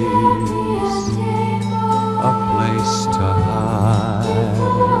place, a place to hide.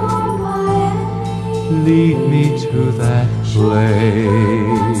 Lead me to that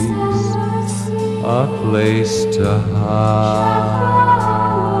place, a place to hide.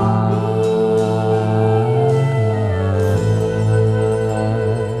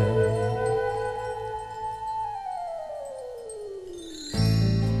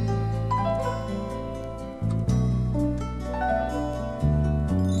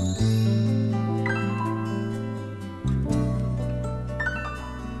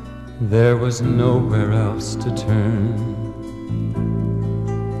 There was nowhere else to turn,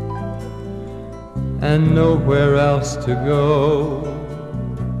 and nowhere else to go.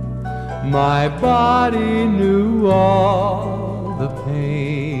 My body knew all the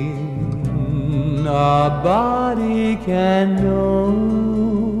pain a body can know.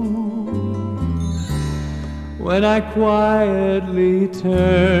 When I quietly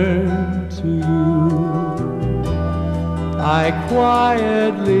turned to you, I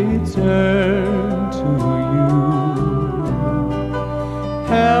quietly turn to you.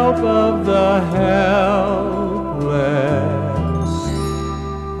 Help of the helpless,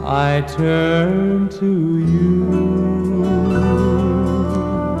 I turn to you.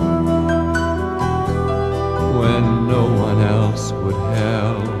 When no one else would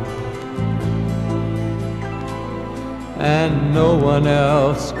help, and no one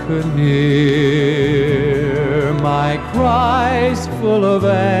else could hear my cries full of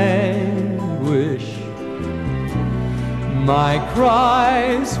anguish, my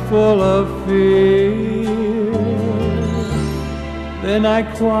cries full of fear. Then I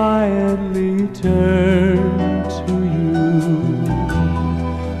quietly turn to you,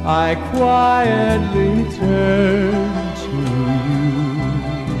 I quietly turn to you.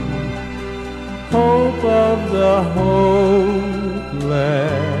 Hope of the hopeless,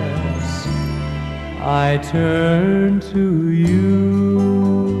 I turn to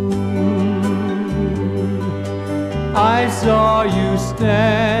you. I saw you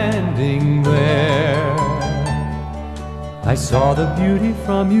standing there, I saw the beauty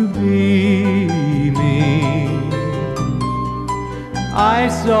from you beaming, I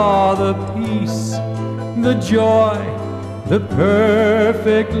saw the peace, the joy, the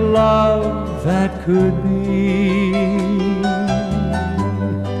perfect love that could be.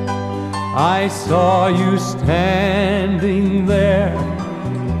 I saw you standing there,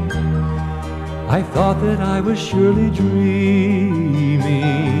 I thought that I was surely dreaming.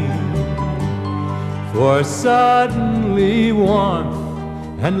 For suddenly warmth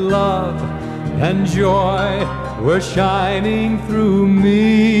and love and joy were shining through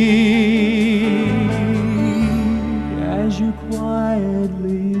me as you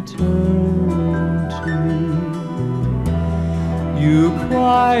quietly turned to me. You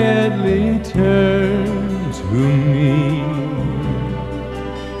quietly turned to me,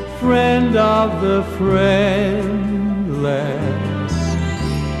 friend of the friendless.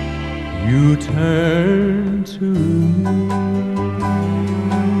 You turned to me.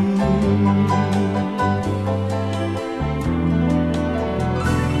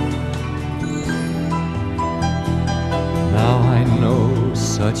 Now I know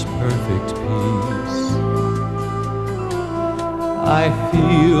such perfect peace. I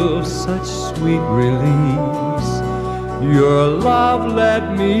feel such sweet release. Your love let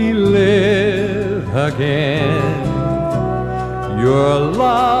me live again. Your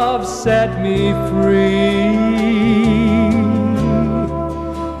love set me free.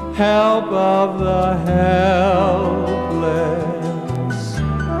 Help of the helpless,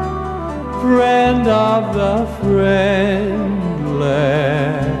 friend of the friendless,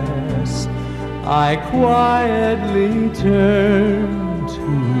 I quietly turn to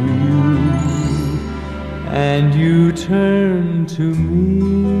you, and you turn to me.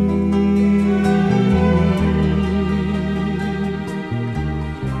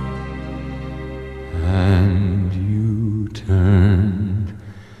 And you turn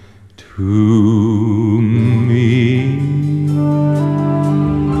to me.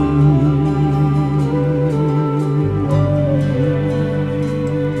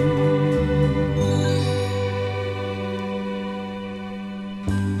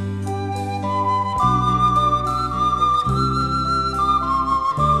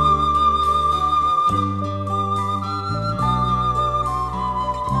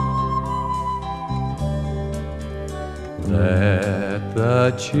 Let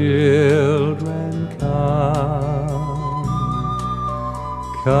the children come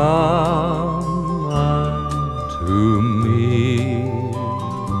unto me,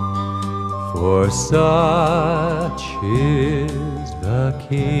 for such is the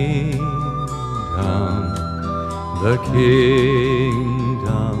kingdom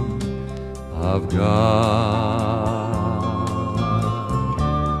of God.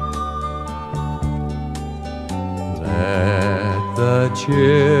 Let the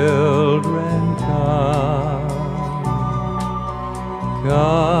children come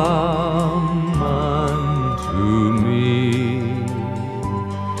unto me,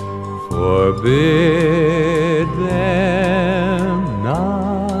 forbid them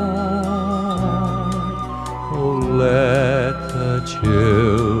not. Oh, let the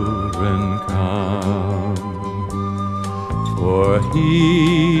children come, for he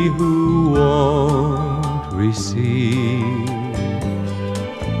who won't receive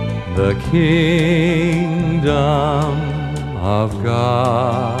the kingdom of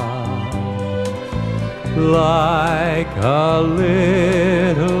God, like a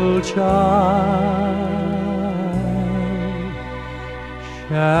little child,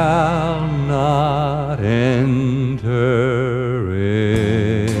 shall not enter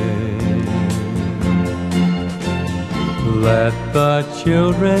in. Let the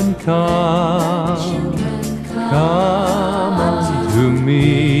children come unto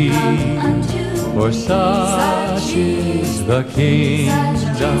me, for such is the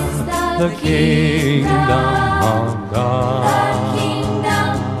kingdom of God.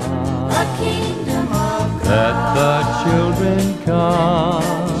 Let the children come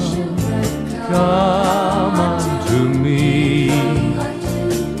unto me,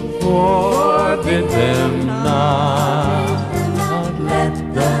 forbid them not. Let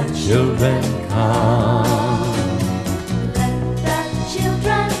the children come.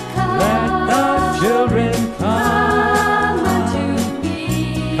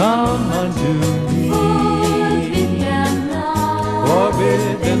 Come unto me,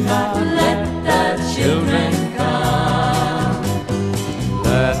 forbid them not, let the children come.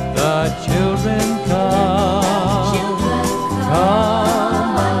 Let the children come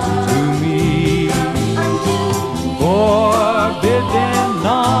unto me, forbid them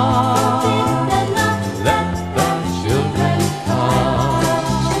not, let the children come.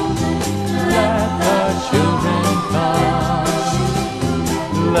 Let the children come.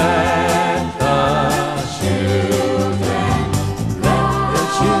 Let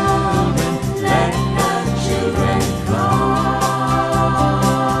the children come.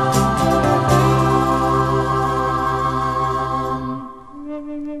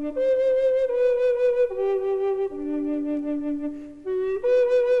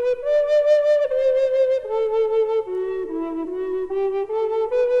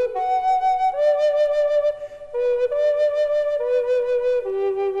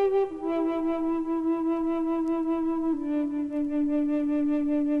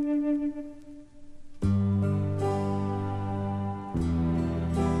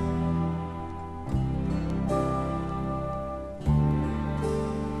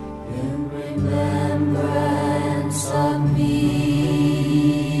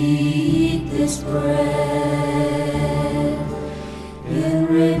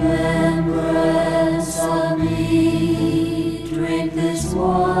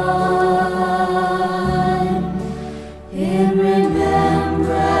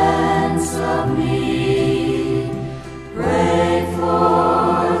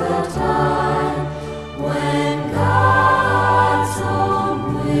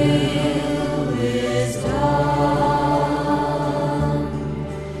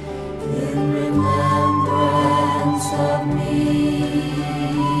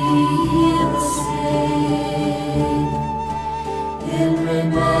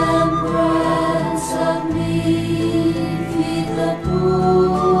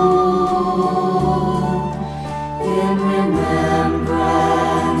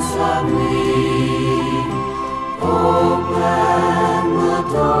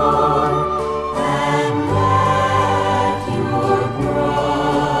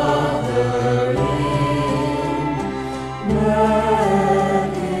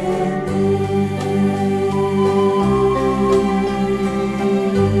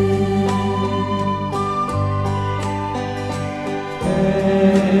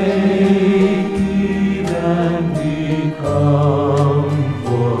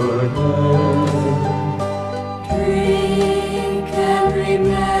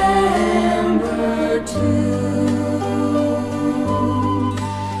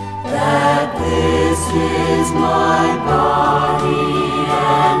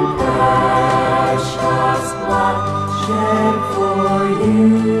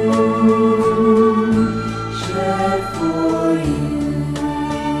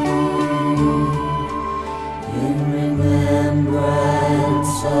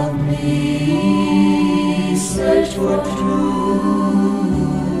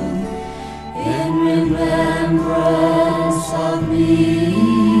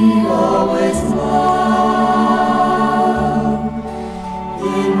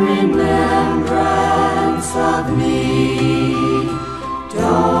 remembrance of me.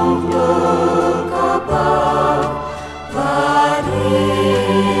 Don't look above, but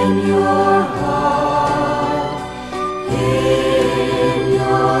in your heart, in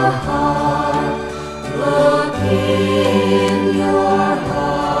your heart, look in your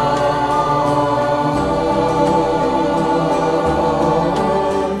heart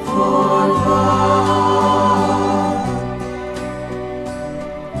for God.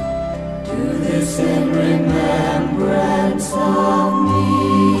 Do this in remembrance of me.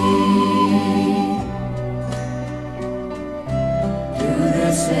 Do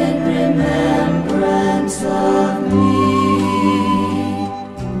this in remembrance of me.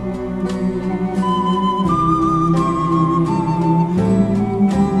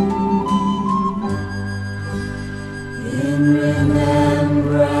 In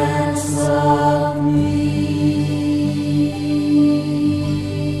remembrance of me.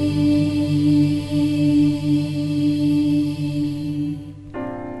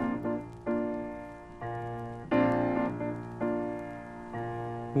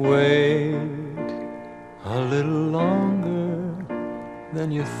 Wait a little longer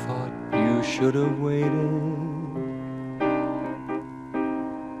than you thought you should have waited.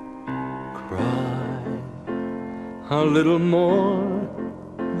 Cry a little more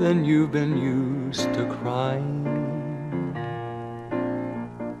than you've been used to crying.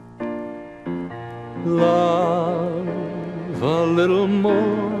 Love a little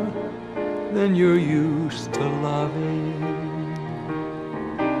more than you're used to loving.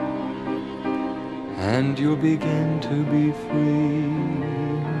 And you'll begin to be free.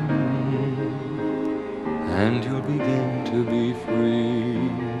 And you'll begin to be free.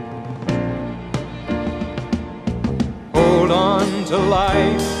 Hold on to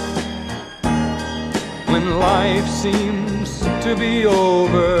life when life seems to be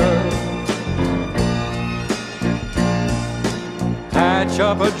over. Patch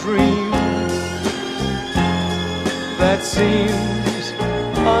up a dream that seems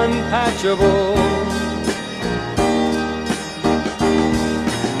unpatchable.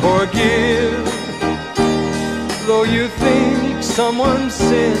 Forgive, though you think someone's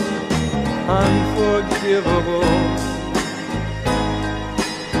sin unforgivable.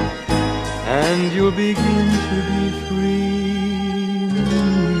 And you'll begin to be free.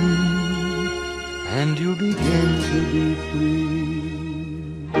 And you'll begin to be free.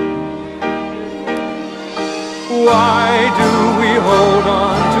 Why do we hold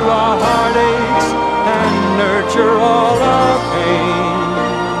on to our heartaches and nurture all our pain?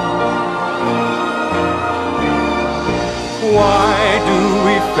 Why do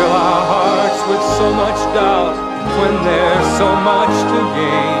we fill our hearts with so much doubt when there's so much to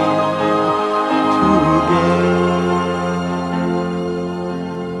gain?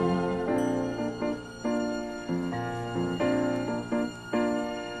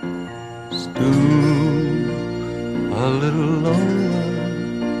 Stoop a little lower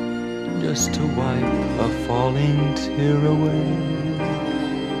just to wipe a falling tear away.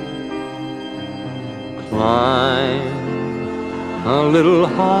 Climb a little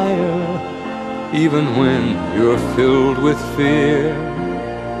higher even when you're filled with fear.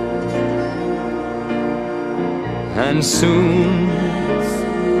 And soon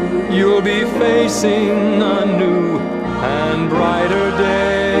you'll be facing a new and brighter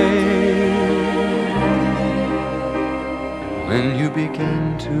day, when you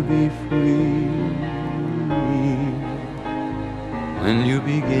begin to be free. When you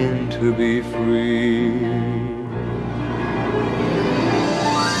begin to be free.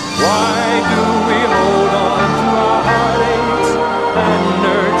 Why do we hold on to our heartaches and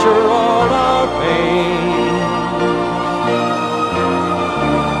nurture all our pain?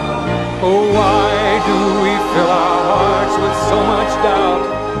 Oh, why do we fill our hearts with so much doubt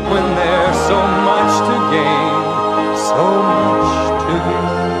when there's so much to gain, so much to gain?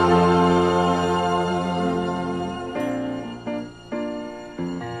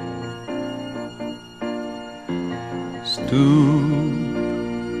 Stoop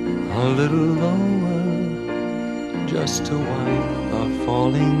a little lower just to wipe a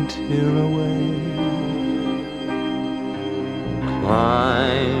falling tear away.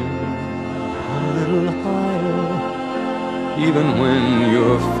 Climb a little higher even when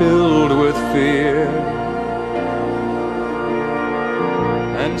you're filled with fear.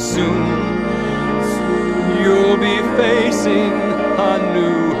 And soon you'll be facing a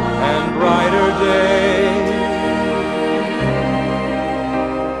new and brighter day,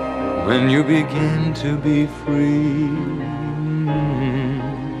 when you begin to be free.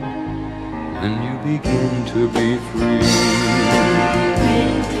 When you begin to be free.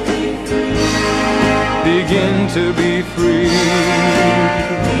 begin to be free.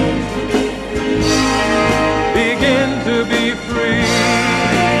 Begin to be free.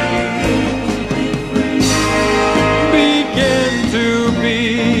 Begin to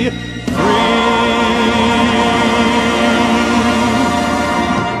be free.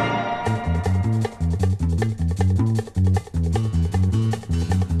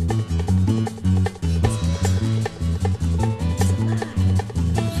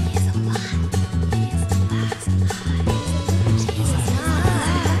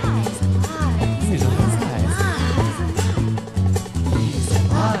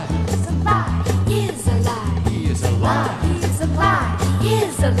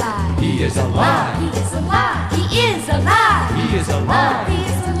 He is alive. He is alive. He is alive. He is alive. He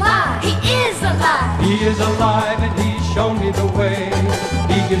is alive. He is alive. He is alive and he's shown me the way.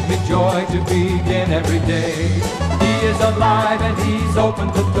 He gives me joy to begin every day. He is alive and he's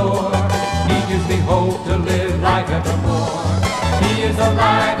opened the door. He gives me hope to live life evermore. He is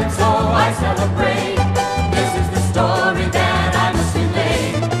alive and so I celebrate. This is the story that I must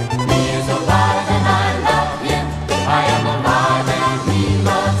relate. He is alive and I love him. I am alive and he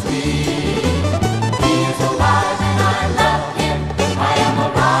loves me. He is alive and I love him. I am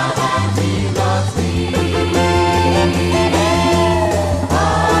alive and he loves me.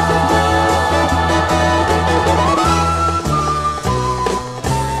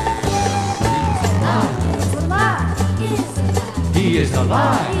 He is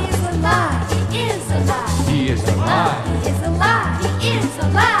alive. He is alive. He is alive. He is alive. He is alive. He is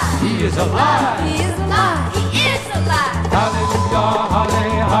alive. He is alive. He is alive. He is alive. Hallelujah,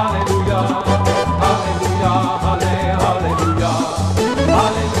 hallelujah, hallelujah, hallelujah, hallelujah, hallelujah,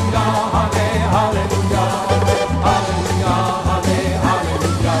 hallelujah, hallelujah,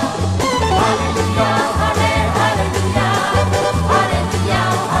 hallelujah,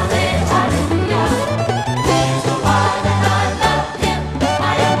 hallelujah, hallelujah. He is alive and I love him. I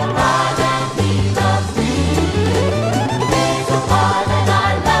am alive and he loves me. He is alive and I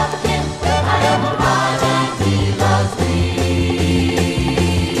love him. I am alive and he loves me.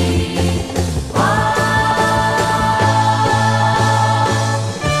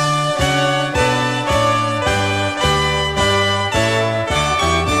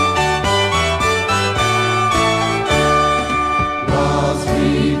 Love's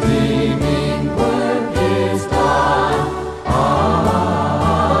redeeming work is done. Hallelujah.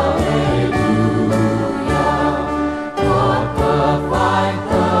 Fought the fight,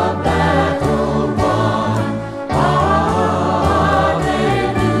 the battle won. Hallelujah.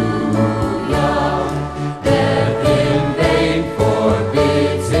 Death in vain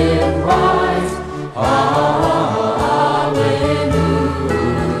forbids him rise. Hallelujah.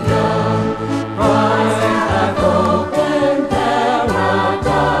 Christ hath opened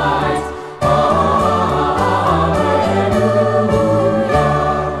paradise.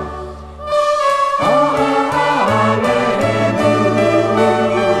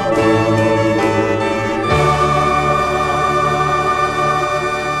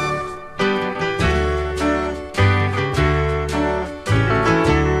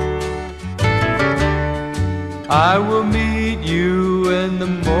 I will meet you in the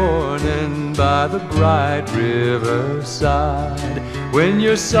morning by the bright riverside, when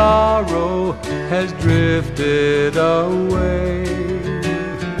your sorrow has drifted away.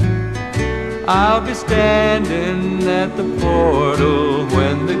 I'll be standing at the portal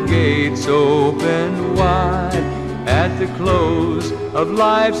when the gates open wide, at the close of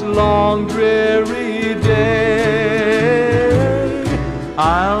life's long dreary day.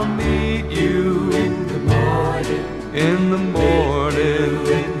 I'll meet you in the morning, in the morning,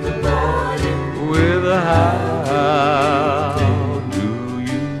 in the morning, with a how do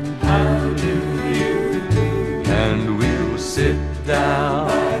you do, and we'll sit down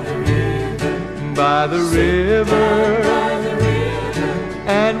by the river,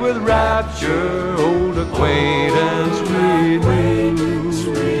 and with rapture old acquaintance renew.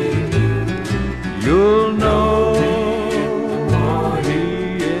 You'll know me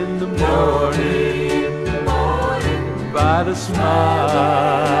in the morning by the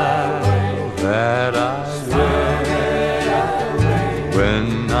smile that I wear when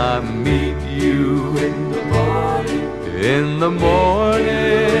I meet you in the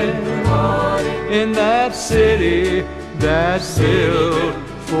morning, in that city that's built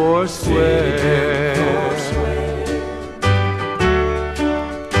forswear.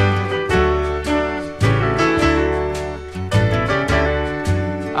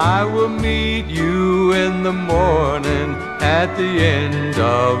 I will meet you in the morning at the end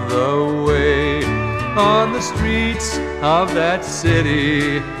of the way, on the streets of that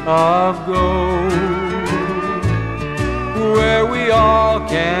city of gold. all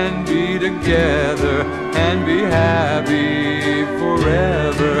can be together and be happy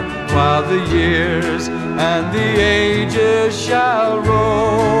forever, while the years and the ages shall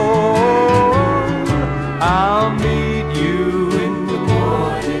roll. I'll meet you in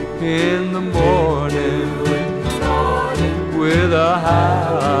the morning, with a how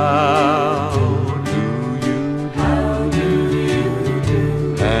do you do,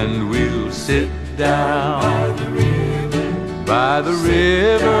 and we'll sit down by the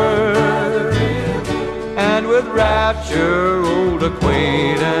river, and with rapture old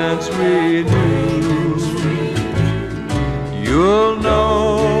acquaintance renew. You'll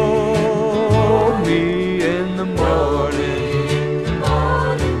know me in the morning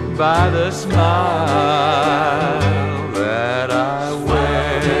by the smile that I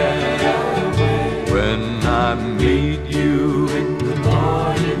wear when I meet you in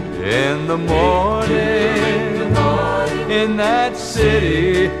the morning, in that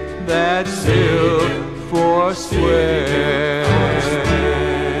city that's built forswear.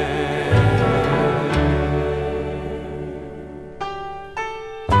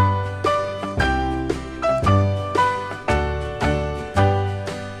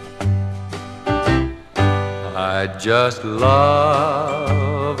 I just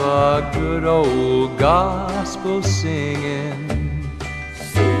love a good old gospel singing.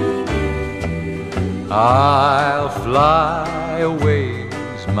 I'll fly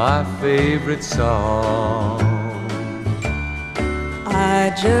away's my favorite song.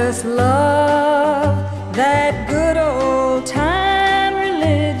 I just love that good old time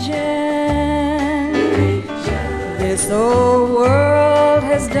religion. This old world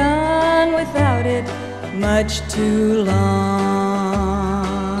has done without it much too long.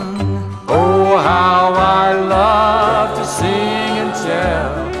 Oh, how I love to sing and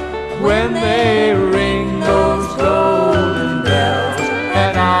tell when they ring those golden bells,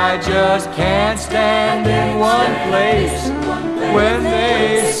 and I just can't stand in one place when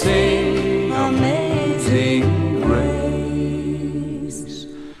they sing Amazing Grace.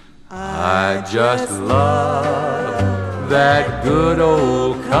 I just love that good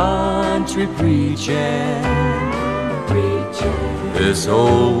old country preaching. This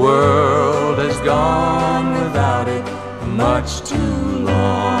old world has gone without it much too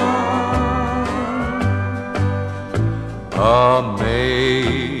long.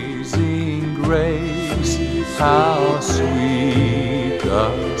 Amazing grace, how sweet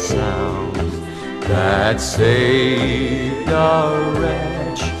the sound that saved a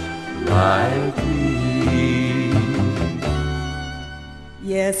wretch like me.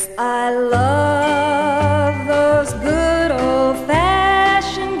 Yes, I love those good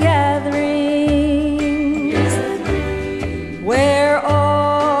old-fashioned gatherings where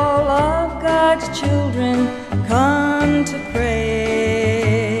all of God's children come to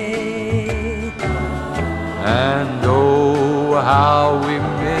pray. And oh, how we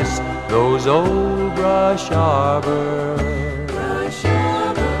miss those old brush arbors.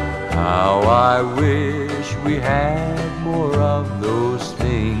 How I wish we had more of those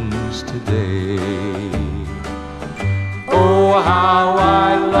things today. Oh, how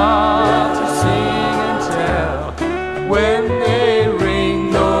I love to sing and tell when they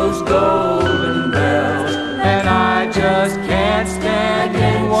ring those golden bells, and I just can't stand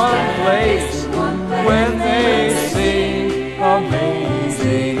in one place when they sing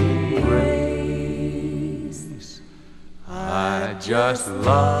Amazing Grace. I just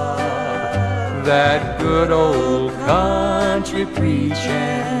love that good old country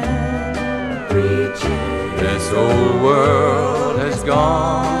preaching. This old world has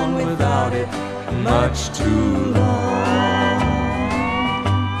gone without it much too long.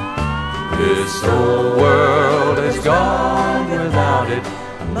 This old world has gone without it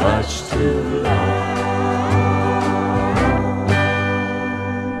much too long.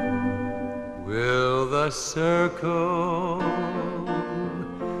 Will the circle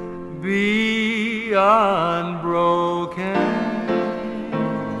be unbroken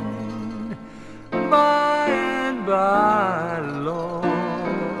by and by, Lord,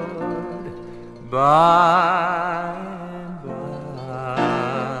 by and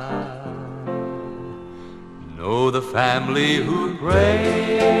by? No, the family who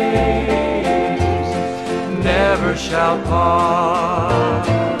prays never shall part.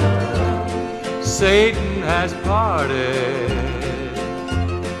 Satan has parted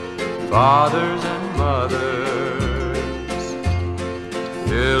fathers and mothers,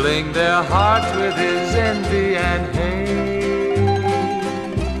 filling their hearts with his envy and hate,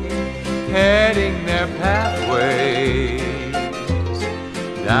 heading their pathways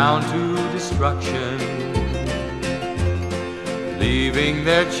down to destruction, leaving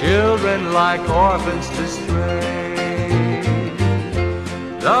their children like orphans to stray.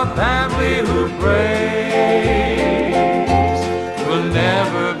 The family who prays will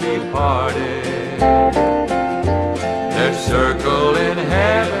never be parted. Their circle in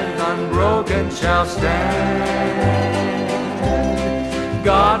heaven unbroken shall stand.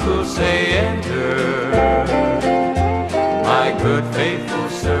 God will say, enter, my good faithful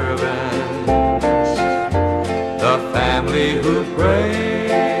servants. The family who prays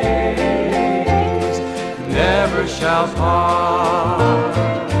never shall part.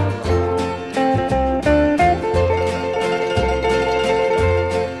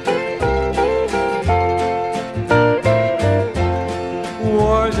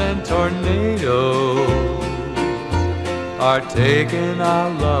 Wars and tornadoes are taking our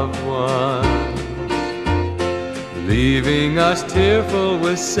loved ones, leaving us tearful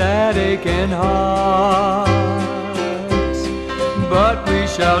with sad aching hearts. But we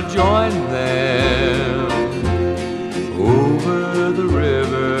shall join them over the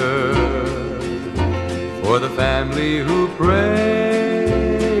river, for the family who prays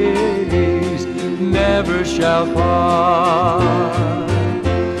never shall part.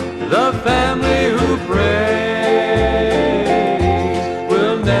 The family who prays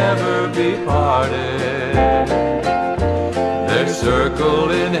will never be parted. Their circle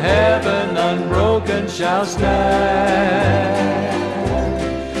in heaven unbroken shall stand.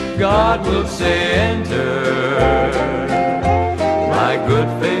 God will say, enter, my good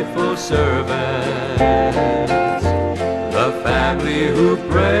faithful servants. The family who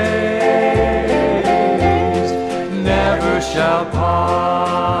prays never shall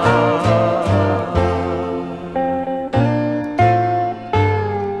part.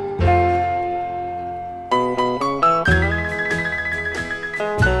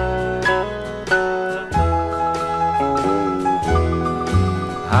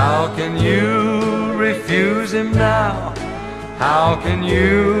 How can you refuse him now? How can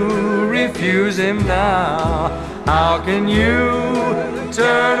you refuse him now? How can you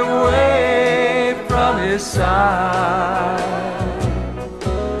turn away from his side?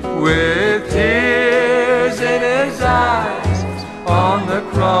 With tears in his eyes, on the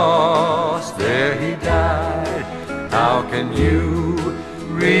cross there he died. How can you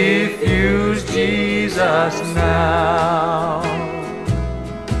refuse Jesus now?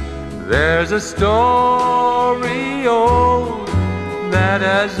 There's a story old that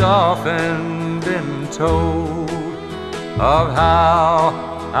has often been told of how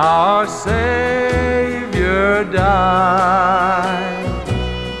our Savior died.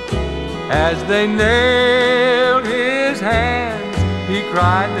 As they nailed his hands, he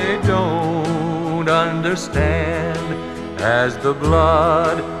cried, they don't understand. As the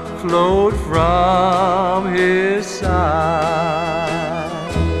blood flowed from his side.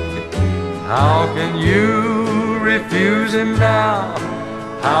 How can you refuse him now?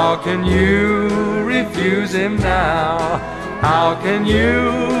 How can you refuse him now? How can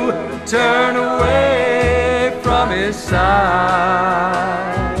you turn away from his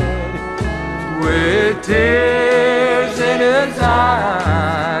side? With tears in his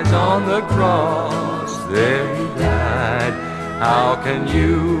eyes, on the cross there he died. How can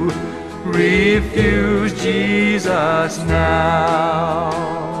you refuse Jesus now?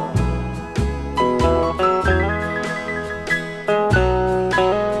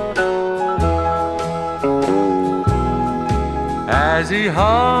 As he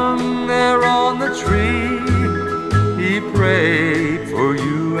hung there on the tree, he prayed for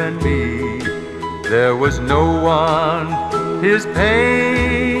you and me. There was no one his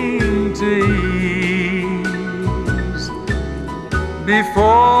pain to ease.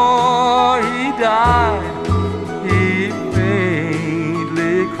 Before he died, he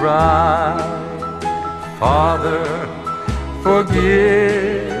faintly cried, Father,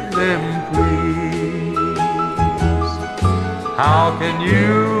 forgive them, please. How can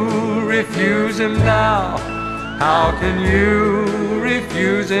you refuse him now? How can you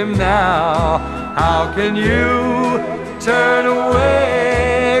refuse him now? How can you turn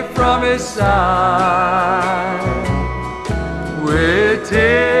away from his side? With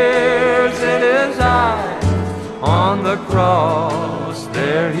tears in his eyes, on the cross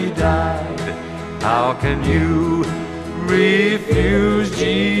there he died. How can you refuse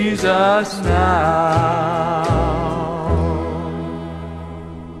Jesus now?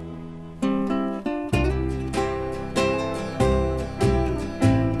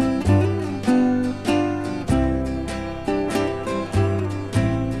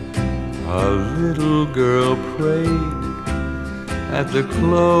 A little girl prayed at the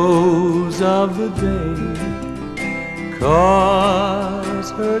close of the day,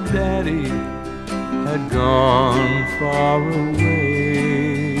 because her daddy had gone far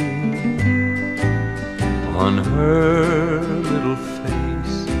away. On her little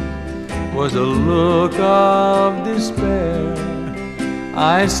face was a look of despair.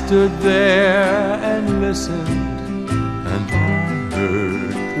 I stood there and listened, and I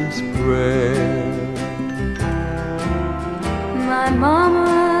heard this prayer. My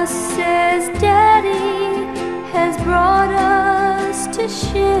mama says Daddy has brought us to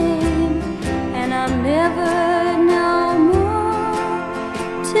shame, and I'll never no more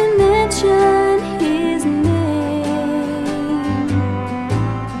to mention his name.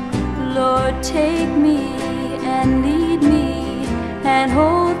 Lord, take me and lead me and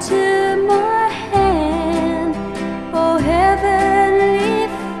hold to my hand. Oh, Heavenly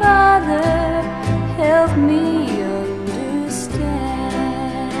Father, help me understand.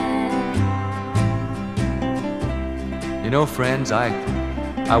 You know, friends, I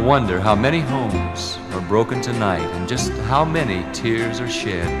wonder how many homes are broken tonight and just how many tears are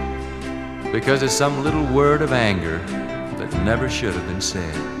shed because of some little word of anger that never should have been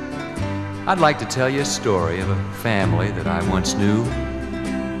said. I'd like to tell you a story of a family that I once knew.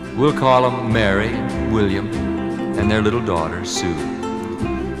 We'll call them Mary and William and their little daughter, Sue.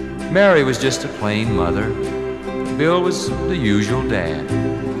 Mary was just a plain mother. Bill was the usual dad.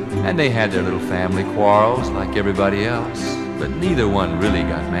 And they had their little family quarrels like everybody else, but neither one really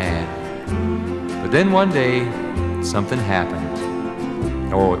got mad. But then one day, something happened.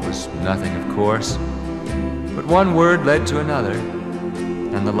 Oh, it was nothing, of course, but one word led to another,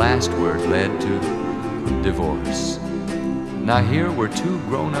 and the last word led to divorce. Now here were two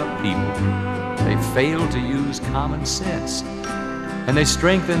grown-up people. They failed to use common sense, and they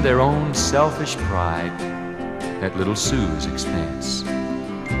strengthened their own selfish pride at little Sue's expense.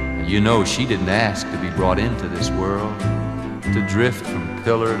 You know, she didn't ask to be brought into this world, to drift from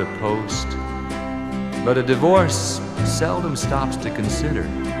pillar to post. But a divorce seldom stops to consider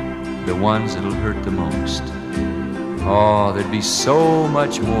the ones that'll hurt the most. Oh, there'd be so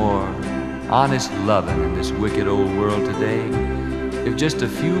much more honest loving in this wicked old world today if just a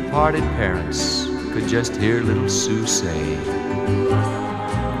few parted parents could just hear little Sue say,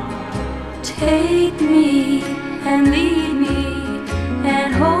 take me and lead me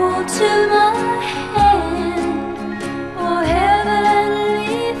and hold to my hand. Oh,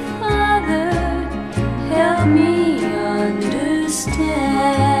 Heavenly Father, help me understand.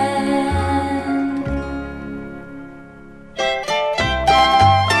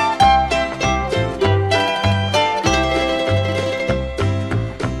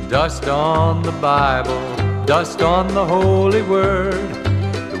 Dust on the Bible, dust on the Holy Word,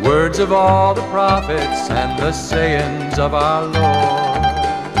 the words of all the prophets and the sayings of our Lord.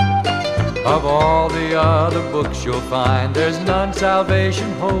 Of all the other books you'll find, there's none salvation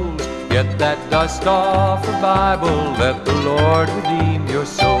holds. Get that dust off the Bible, let the Lord redeem your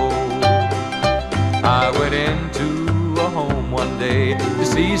soul. I went into a home one day to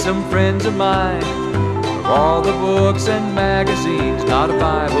see some friends of mine. Of all the books and magazines, not a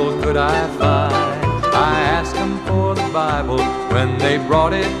Bible could I find. I asked them for the Bible. When they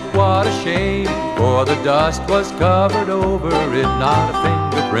brought it, what a shame, for the dust was covered over it, not a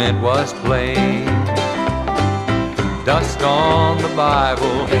fingerprint was plain. Dust on the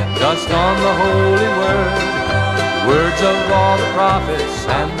Bible, dust on the Holy Word, the words of all the prophets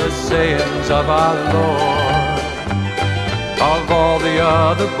and the sayings of our Lord. Of all the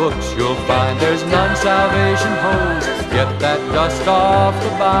other books you'll find, there's none salvation holds. Get that dust off the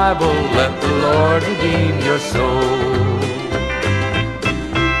Bible, let the Lord redeem your soul.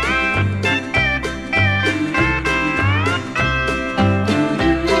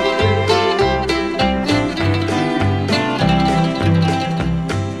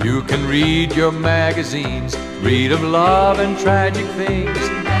 You can read your magazines, read of love and tragic things,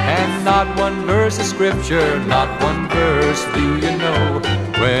 and not one verse of scripture, not one verse do you know,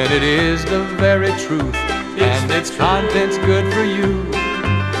 when it is the very truth and its content's good for you.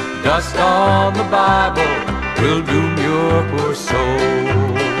 Dust on the Bible will doom your poor soul.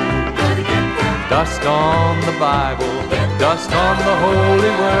 Dust on the Bible, dust on the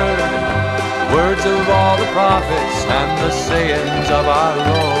Holy Word, words of all the prophets and the sayings of our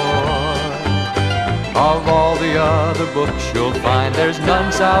Lord. Of all the other books you'll find, there's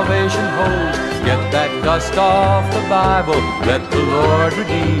none salvation holds. Get that dust off the Bible, let the Lord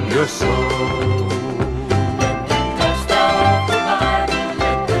redeem your soul. Dust off the Bible,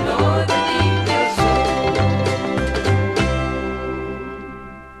 let the Lord redeem your soul.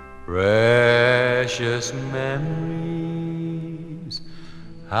 Precious memories,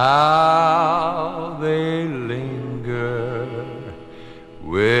 how they linger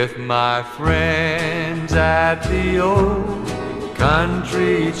with my friends at the old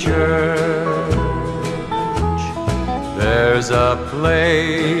country church. There's a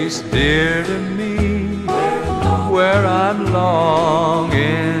place dear to me where I'm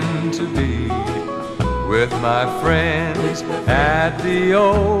longing to be, with my friends at the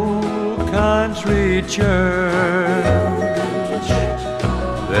old country church.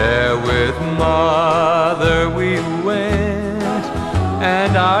 There with Mother we went,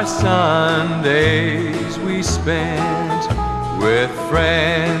 and our Sundays we spent with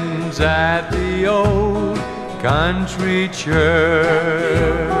friends at the old country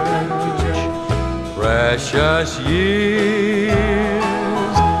church. Precious years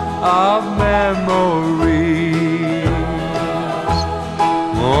of memories,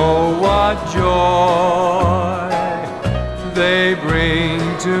 oh what joy they bring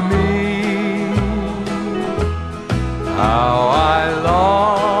to me. How I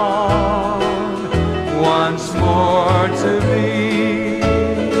long once more to be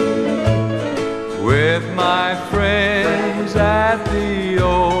with my friends at the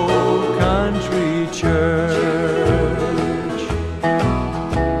old country church.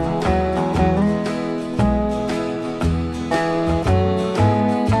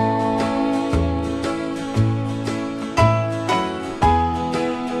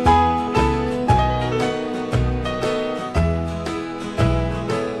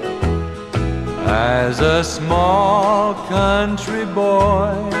 As a small country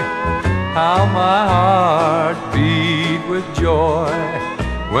boy, how my heart beat with joy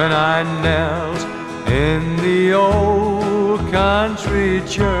when I knelt in the old country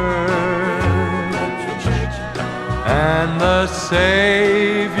church, and the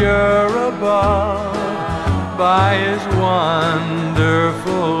Savior above, by His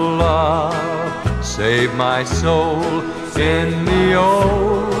wonderful love, saved my soul in the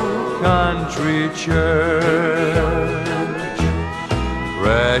old country church.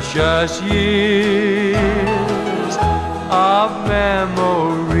 Precious years of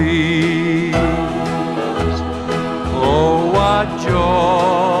memories, oh what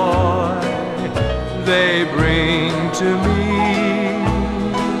joy they bring to me.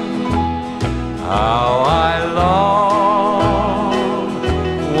 How I long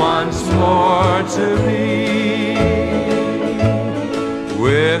once more to be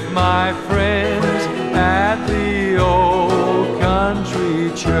with my friends at the old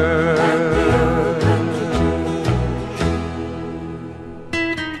country church.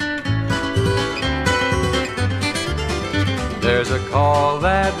 There's a call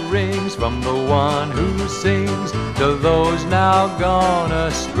that rings from the one who sings to those now gone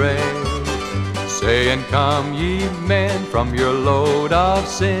astray, saying, come ye men from your load of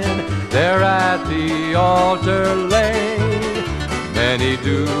sin, there at the altar lay. Many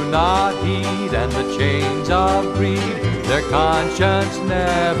do not heed, and the chains of greed their conscience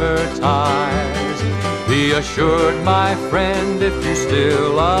never tires. Be assured, my friend, if you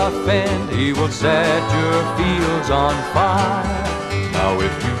still offend, He will set your fields on fire. Now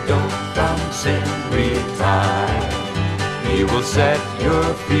if you don't from sin retire, He will set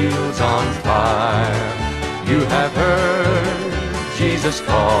your fields on fire. You have heard Jesus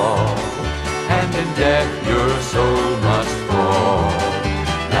call, and in death your soul must fall.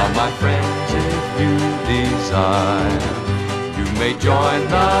 Now my friends, if you desire, you may join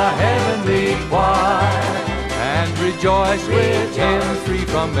the heavenly choir and rejoice with Him, free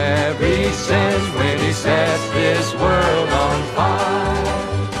from every sin, when He sets this world on fire.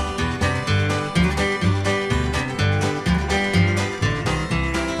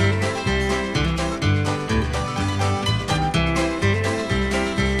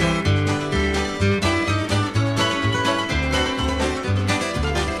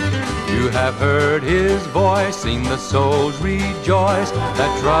 You have heard His voice, seen the souls rejoice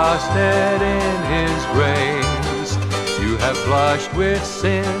that trusted in His grace. You have flushed with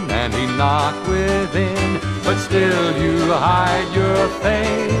sin, and He knocked within, but still you hide your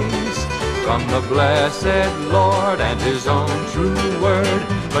face from the blessed Lord and His own true word,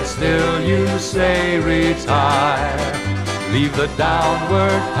 but still you say retire. Leave the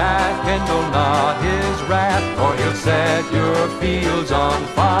downward path, kindle not His wrath, or He'll set your fields on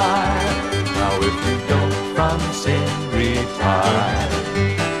fire. Now if you don't from sin retire,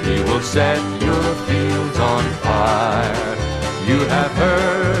 He will set your fields on fire. You have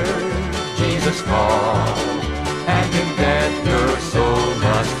heard Jesus call, and in death your soul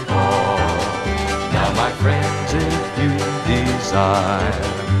must fall. Now my friends, if you desire,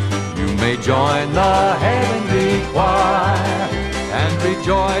 you may join the heavenly choir and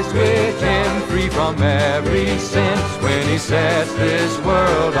rejoice with him, free from every sin, when he sets this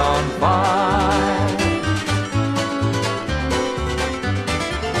world on fire.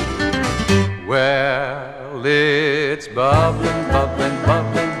 Well, it's bubbling, bubbling,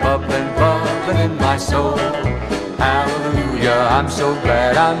 bubbling, bubbling, bubbling in my soul. Hallelujah, I'm so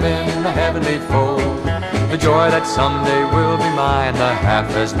glad I'm in the heavenly fold. The joy that someday will be mine, the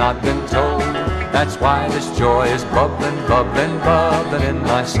half has not been told. That's why this joy is bubbling, bubbling, bubbling in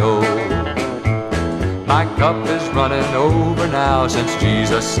my soul. My cup is running over now since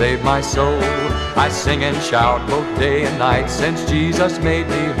Jesus saved my soul. I sing and shout both day and night since Jesus made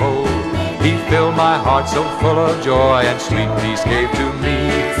me whole. He filled my heart so full of joy and sweet peace gave to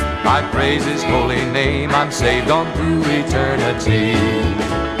me. I praise his holy name, I'm saved on through eternity.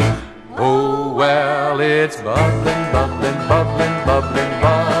 Oh, well, it's bubbling, bubbling, bubbling, bubbling,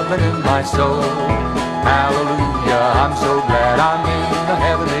 bubbling in my soul. Hallelujah, I'm so glad I'm in the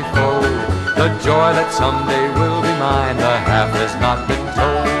heavenly fold. The joy that someday will be mine, the half has not been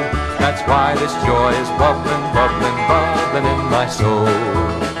told. That's why this joy is bubbling, bubbling, bubbling in my soul.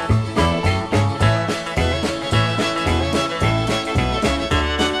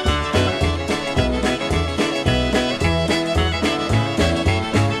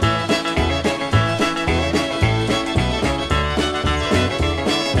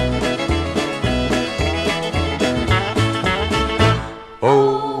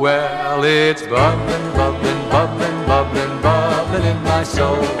 Well, it's bubbling, bubbling, bubbling, bubbling, bubbling in my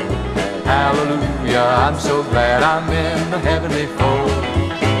soul. Hallelujah, I'm so glad I'm in the heavenly fold.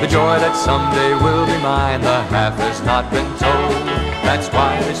 The joy that someday will be mine, the half has not been told. That's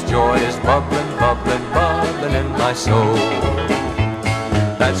why this joy is bubbling, bubbling, bubbling in my soul.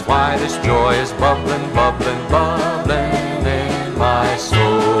 That's why this joy is bubbling, bubbling, bubbling in my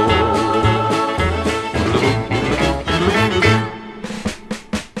soul.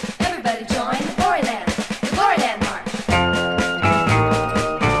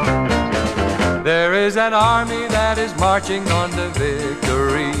 There is an army that is marching on to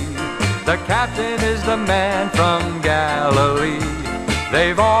victory. The captain is the man from Galilee.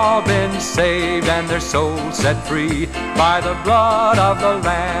 They've all been saved and their souls set free by the blood of the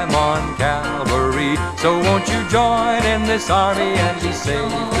Lamb on Calvary. So won't you join in this army and be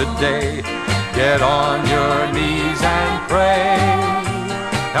saved today? Get on your knees and pray.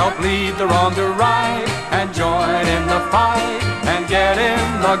 Help lead the wrong to right and join in the fight and get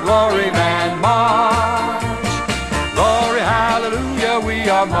in the glory land march. Glory, hallelujah, we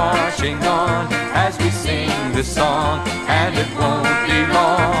are marching on as we sing this song, and it won't be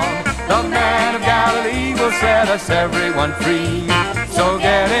long. The man of Galilee will set us everyone free. So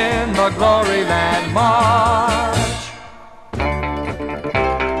get in the glory land march.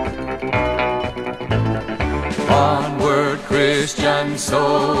 Onward, Christian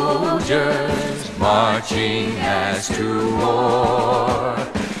soldiers, marching as to war,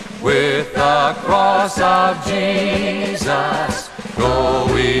 with the cross of Jesus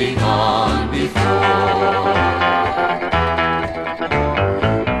going on before.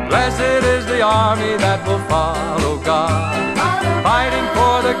 Blessed is the army that will follow God, fighting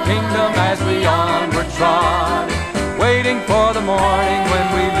for the kingdom as we onward trod, waiting for the morning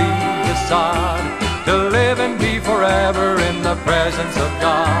when we leave the sod, to live and be forever in the presence of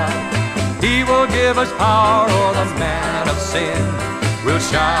God. He will give us power o'er the man of sin. We'll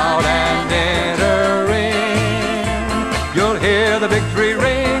shout and enter in. You'll hear the victory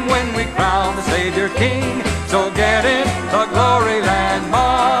ring when we crown the Savior King. So get in the glory land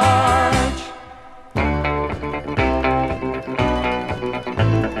march.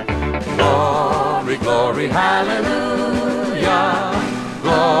 Glory, glory, hallelujah.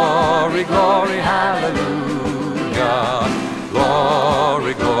 Glory, glory, hallelujah.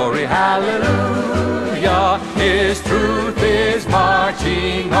 Glory, glory, hallelujah. His truth is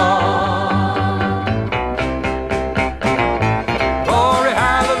marching on. Glory,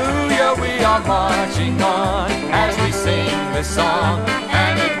 hallelujah, we are marching on as we sing this song,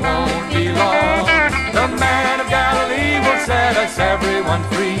 and it won't be long. The man of Galilee will set us everyone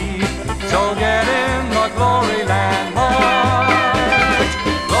free. So get in the glory land march.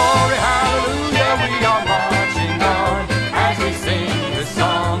 Glory, hallelujah, we are marching on as we sing this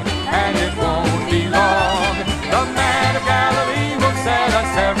song, and it won't be long. The man of Galilee will set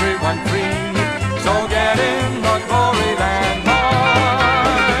us everyone free. So get in the glory land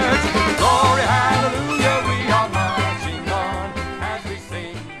march. Glory, hallelujah, we are marching on as we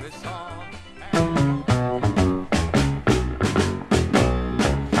sing this song.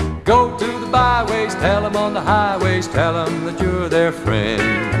 Go to the byways, tell them on the highways, tell them that you're their friend.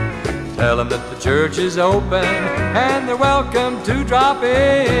 Tell them that the church is open and they're welcome to drop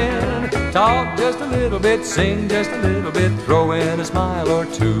in. Talk just a little bit, sing just a little bit, throw in a smile or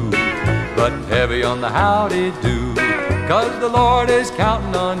two. But heavy on the howdy-do, 'cause the Lord is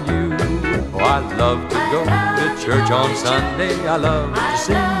counting on you. Oh, I love to go to church on Sunday, I love to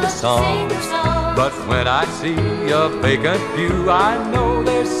sing the songs. But when I see a vacant pew, I know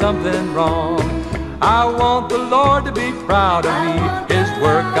there's something wrong. I want the Lord to be proud of me, His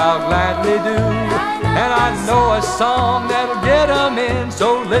work I'll gladly do. And I know a song that'll get 'em in, so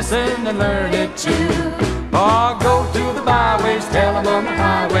listen and learn it too. Oh, go to the byways, tell 'em on the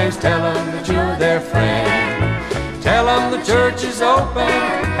highways, tell 'em that you're their friend. Tell 'em the church is open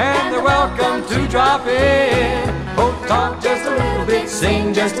and they're welcome to drop in. Oh, talk just a little bit,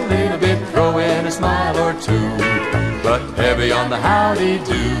 sing just a little bit, throw in a smile or two. But heavy on the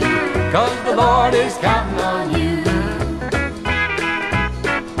howdy-do, 'cause the Lord is counting on you.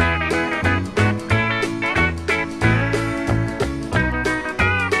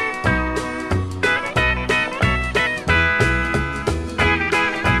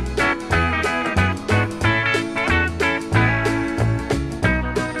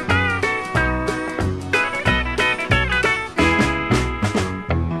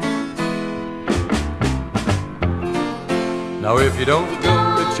 Now if you don't go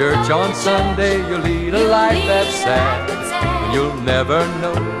to church on Sunday, you'll lead a life that's sad. And you'll never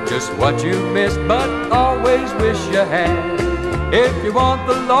know just what you missed, but always wish you had. If you want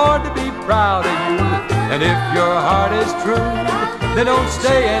the Lord to be proud of you, and if your heart is true, then don't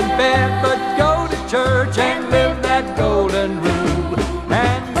stay in bed, but go to church and live that golden rule.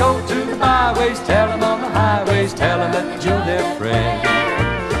 And go to the byways, tell 'em on the highways, tell 'em that you're their friend.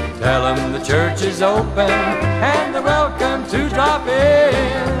 Tell 'em the church is open and they're welcome to drop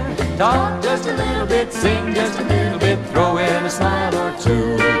in. Talk just a little bit, sing just a little bit, throw in a smile or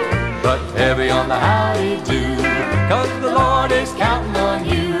two. But heavy on the howdy-do, 'cause the Lord is counting on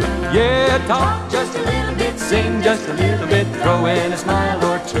you. Yeah, talk just a little bit, sing just a little bit, throw in a smile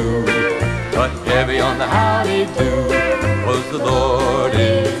or two. But heavy on the howdy-do, 'cause the Lord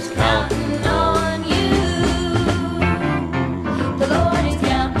is counting on you. The Lord is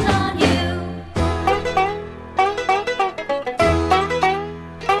counting on you.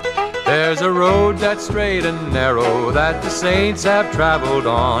 There's a road that's straight and narrow that the saints have traveled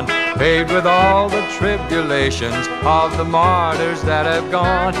on, paved with all the tribulations of the martyrs that have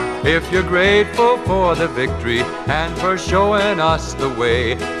gone. If you're grateful for the victory and for showing us the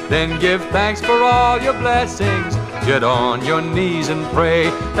way, then give thanks for all your blessings. Get on your knees and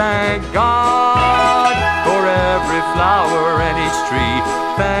pray. Thank God for every flower and each tree.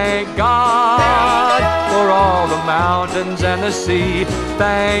 Thank God for all the mountains and the sea.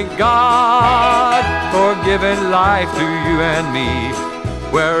 Thank God for giving life to you and me.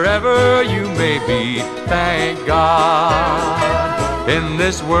 Wherever you may be, thank God. In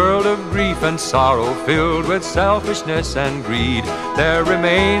this world of grief and sorrow, filled with selfishness and greed, there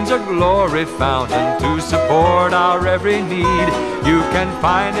remains a glory fountain to support our every need. You can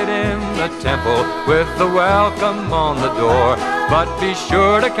find it in the temple with the welcome on the door. But be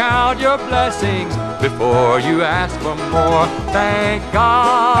sure to count your blessings before you ask for more. Thank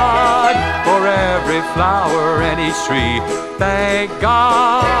God for every flower and each tree. Thank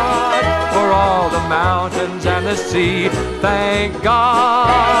God for all the mountains and the sea. Thank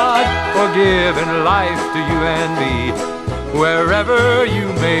God for giving life to you and me. Wherever you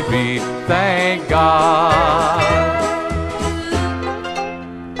may be, thank God.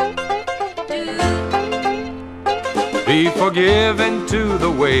 Be forgiven to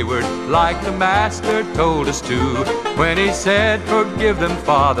the wayward, like the Master told us to, when he said, forgive them,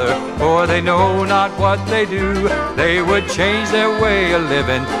 Father, for they know not what they do. They would change their way of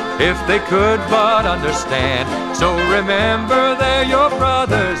living if they could but understand. So remember, they're your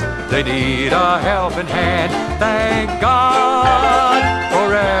brothers, they need a helping hand. Thank God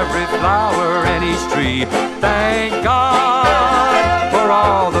for every flower and each tree. Thank God for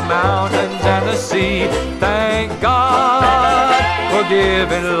all the mountains and the sea. Thank God for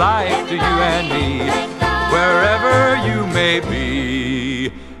giving life to you and me. Wherever you may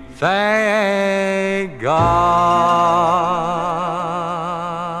be, thank God.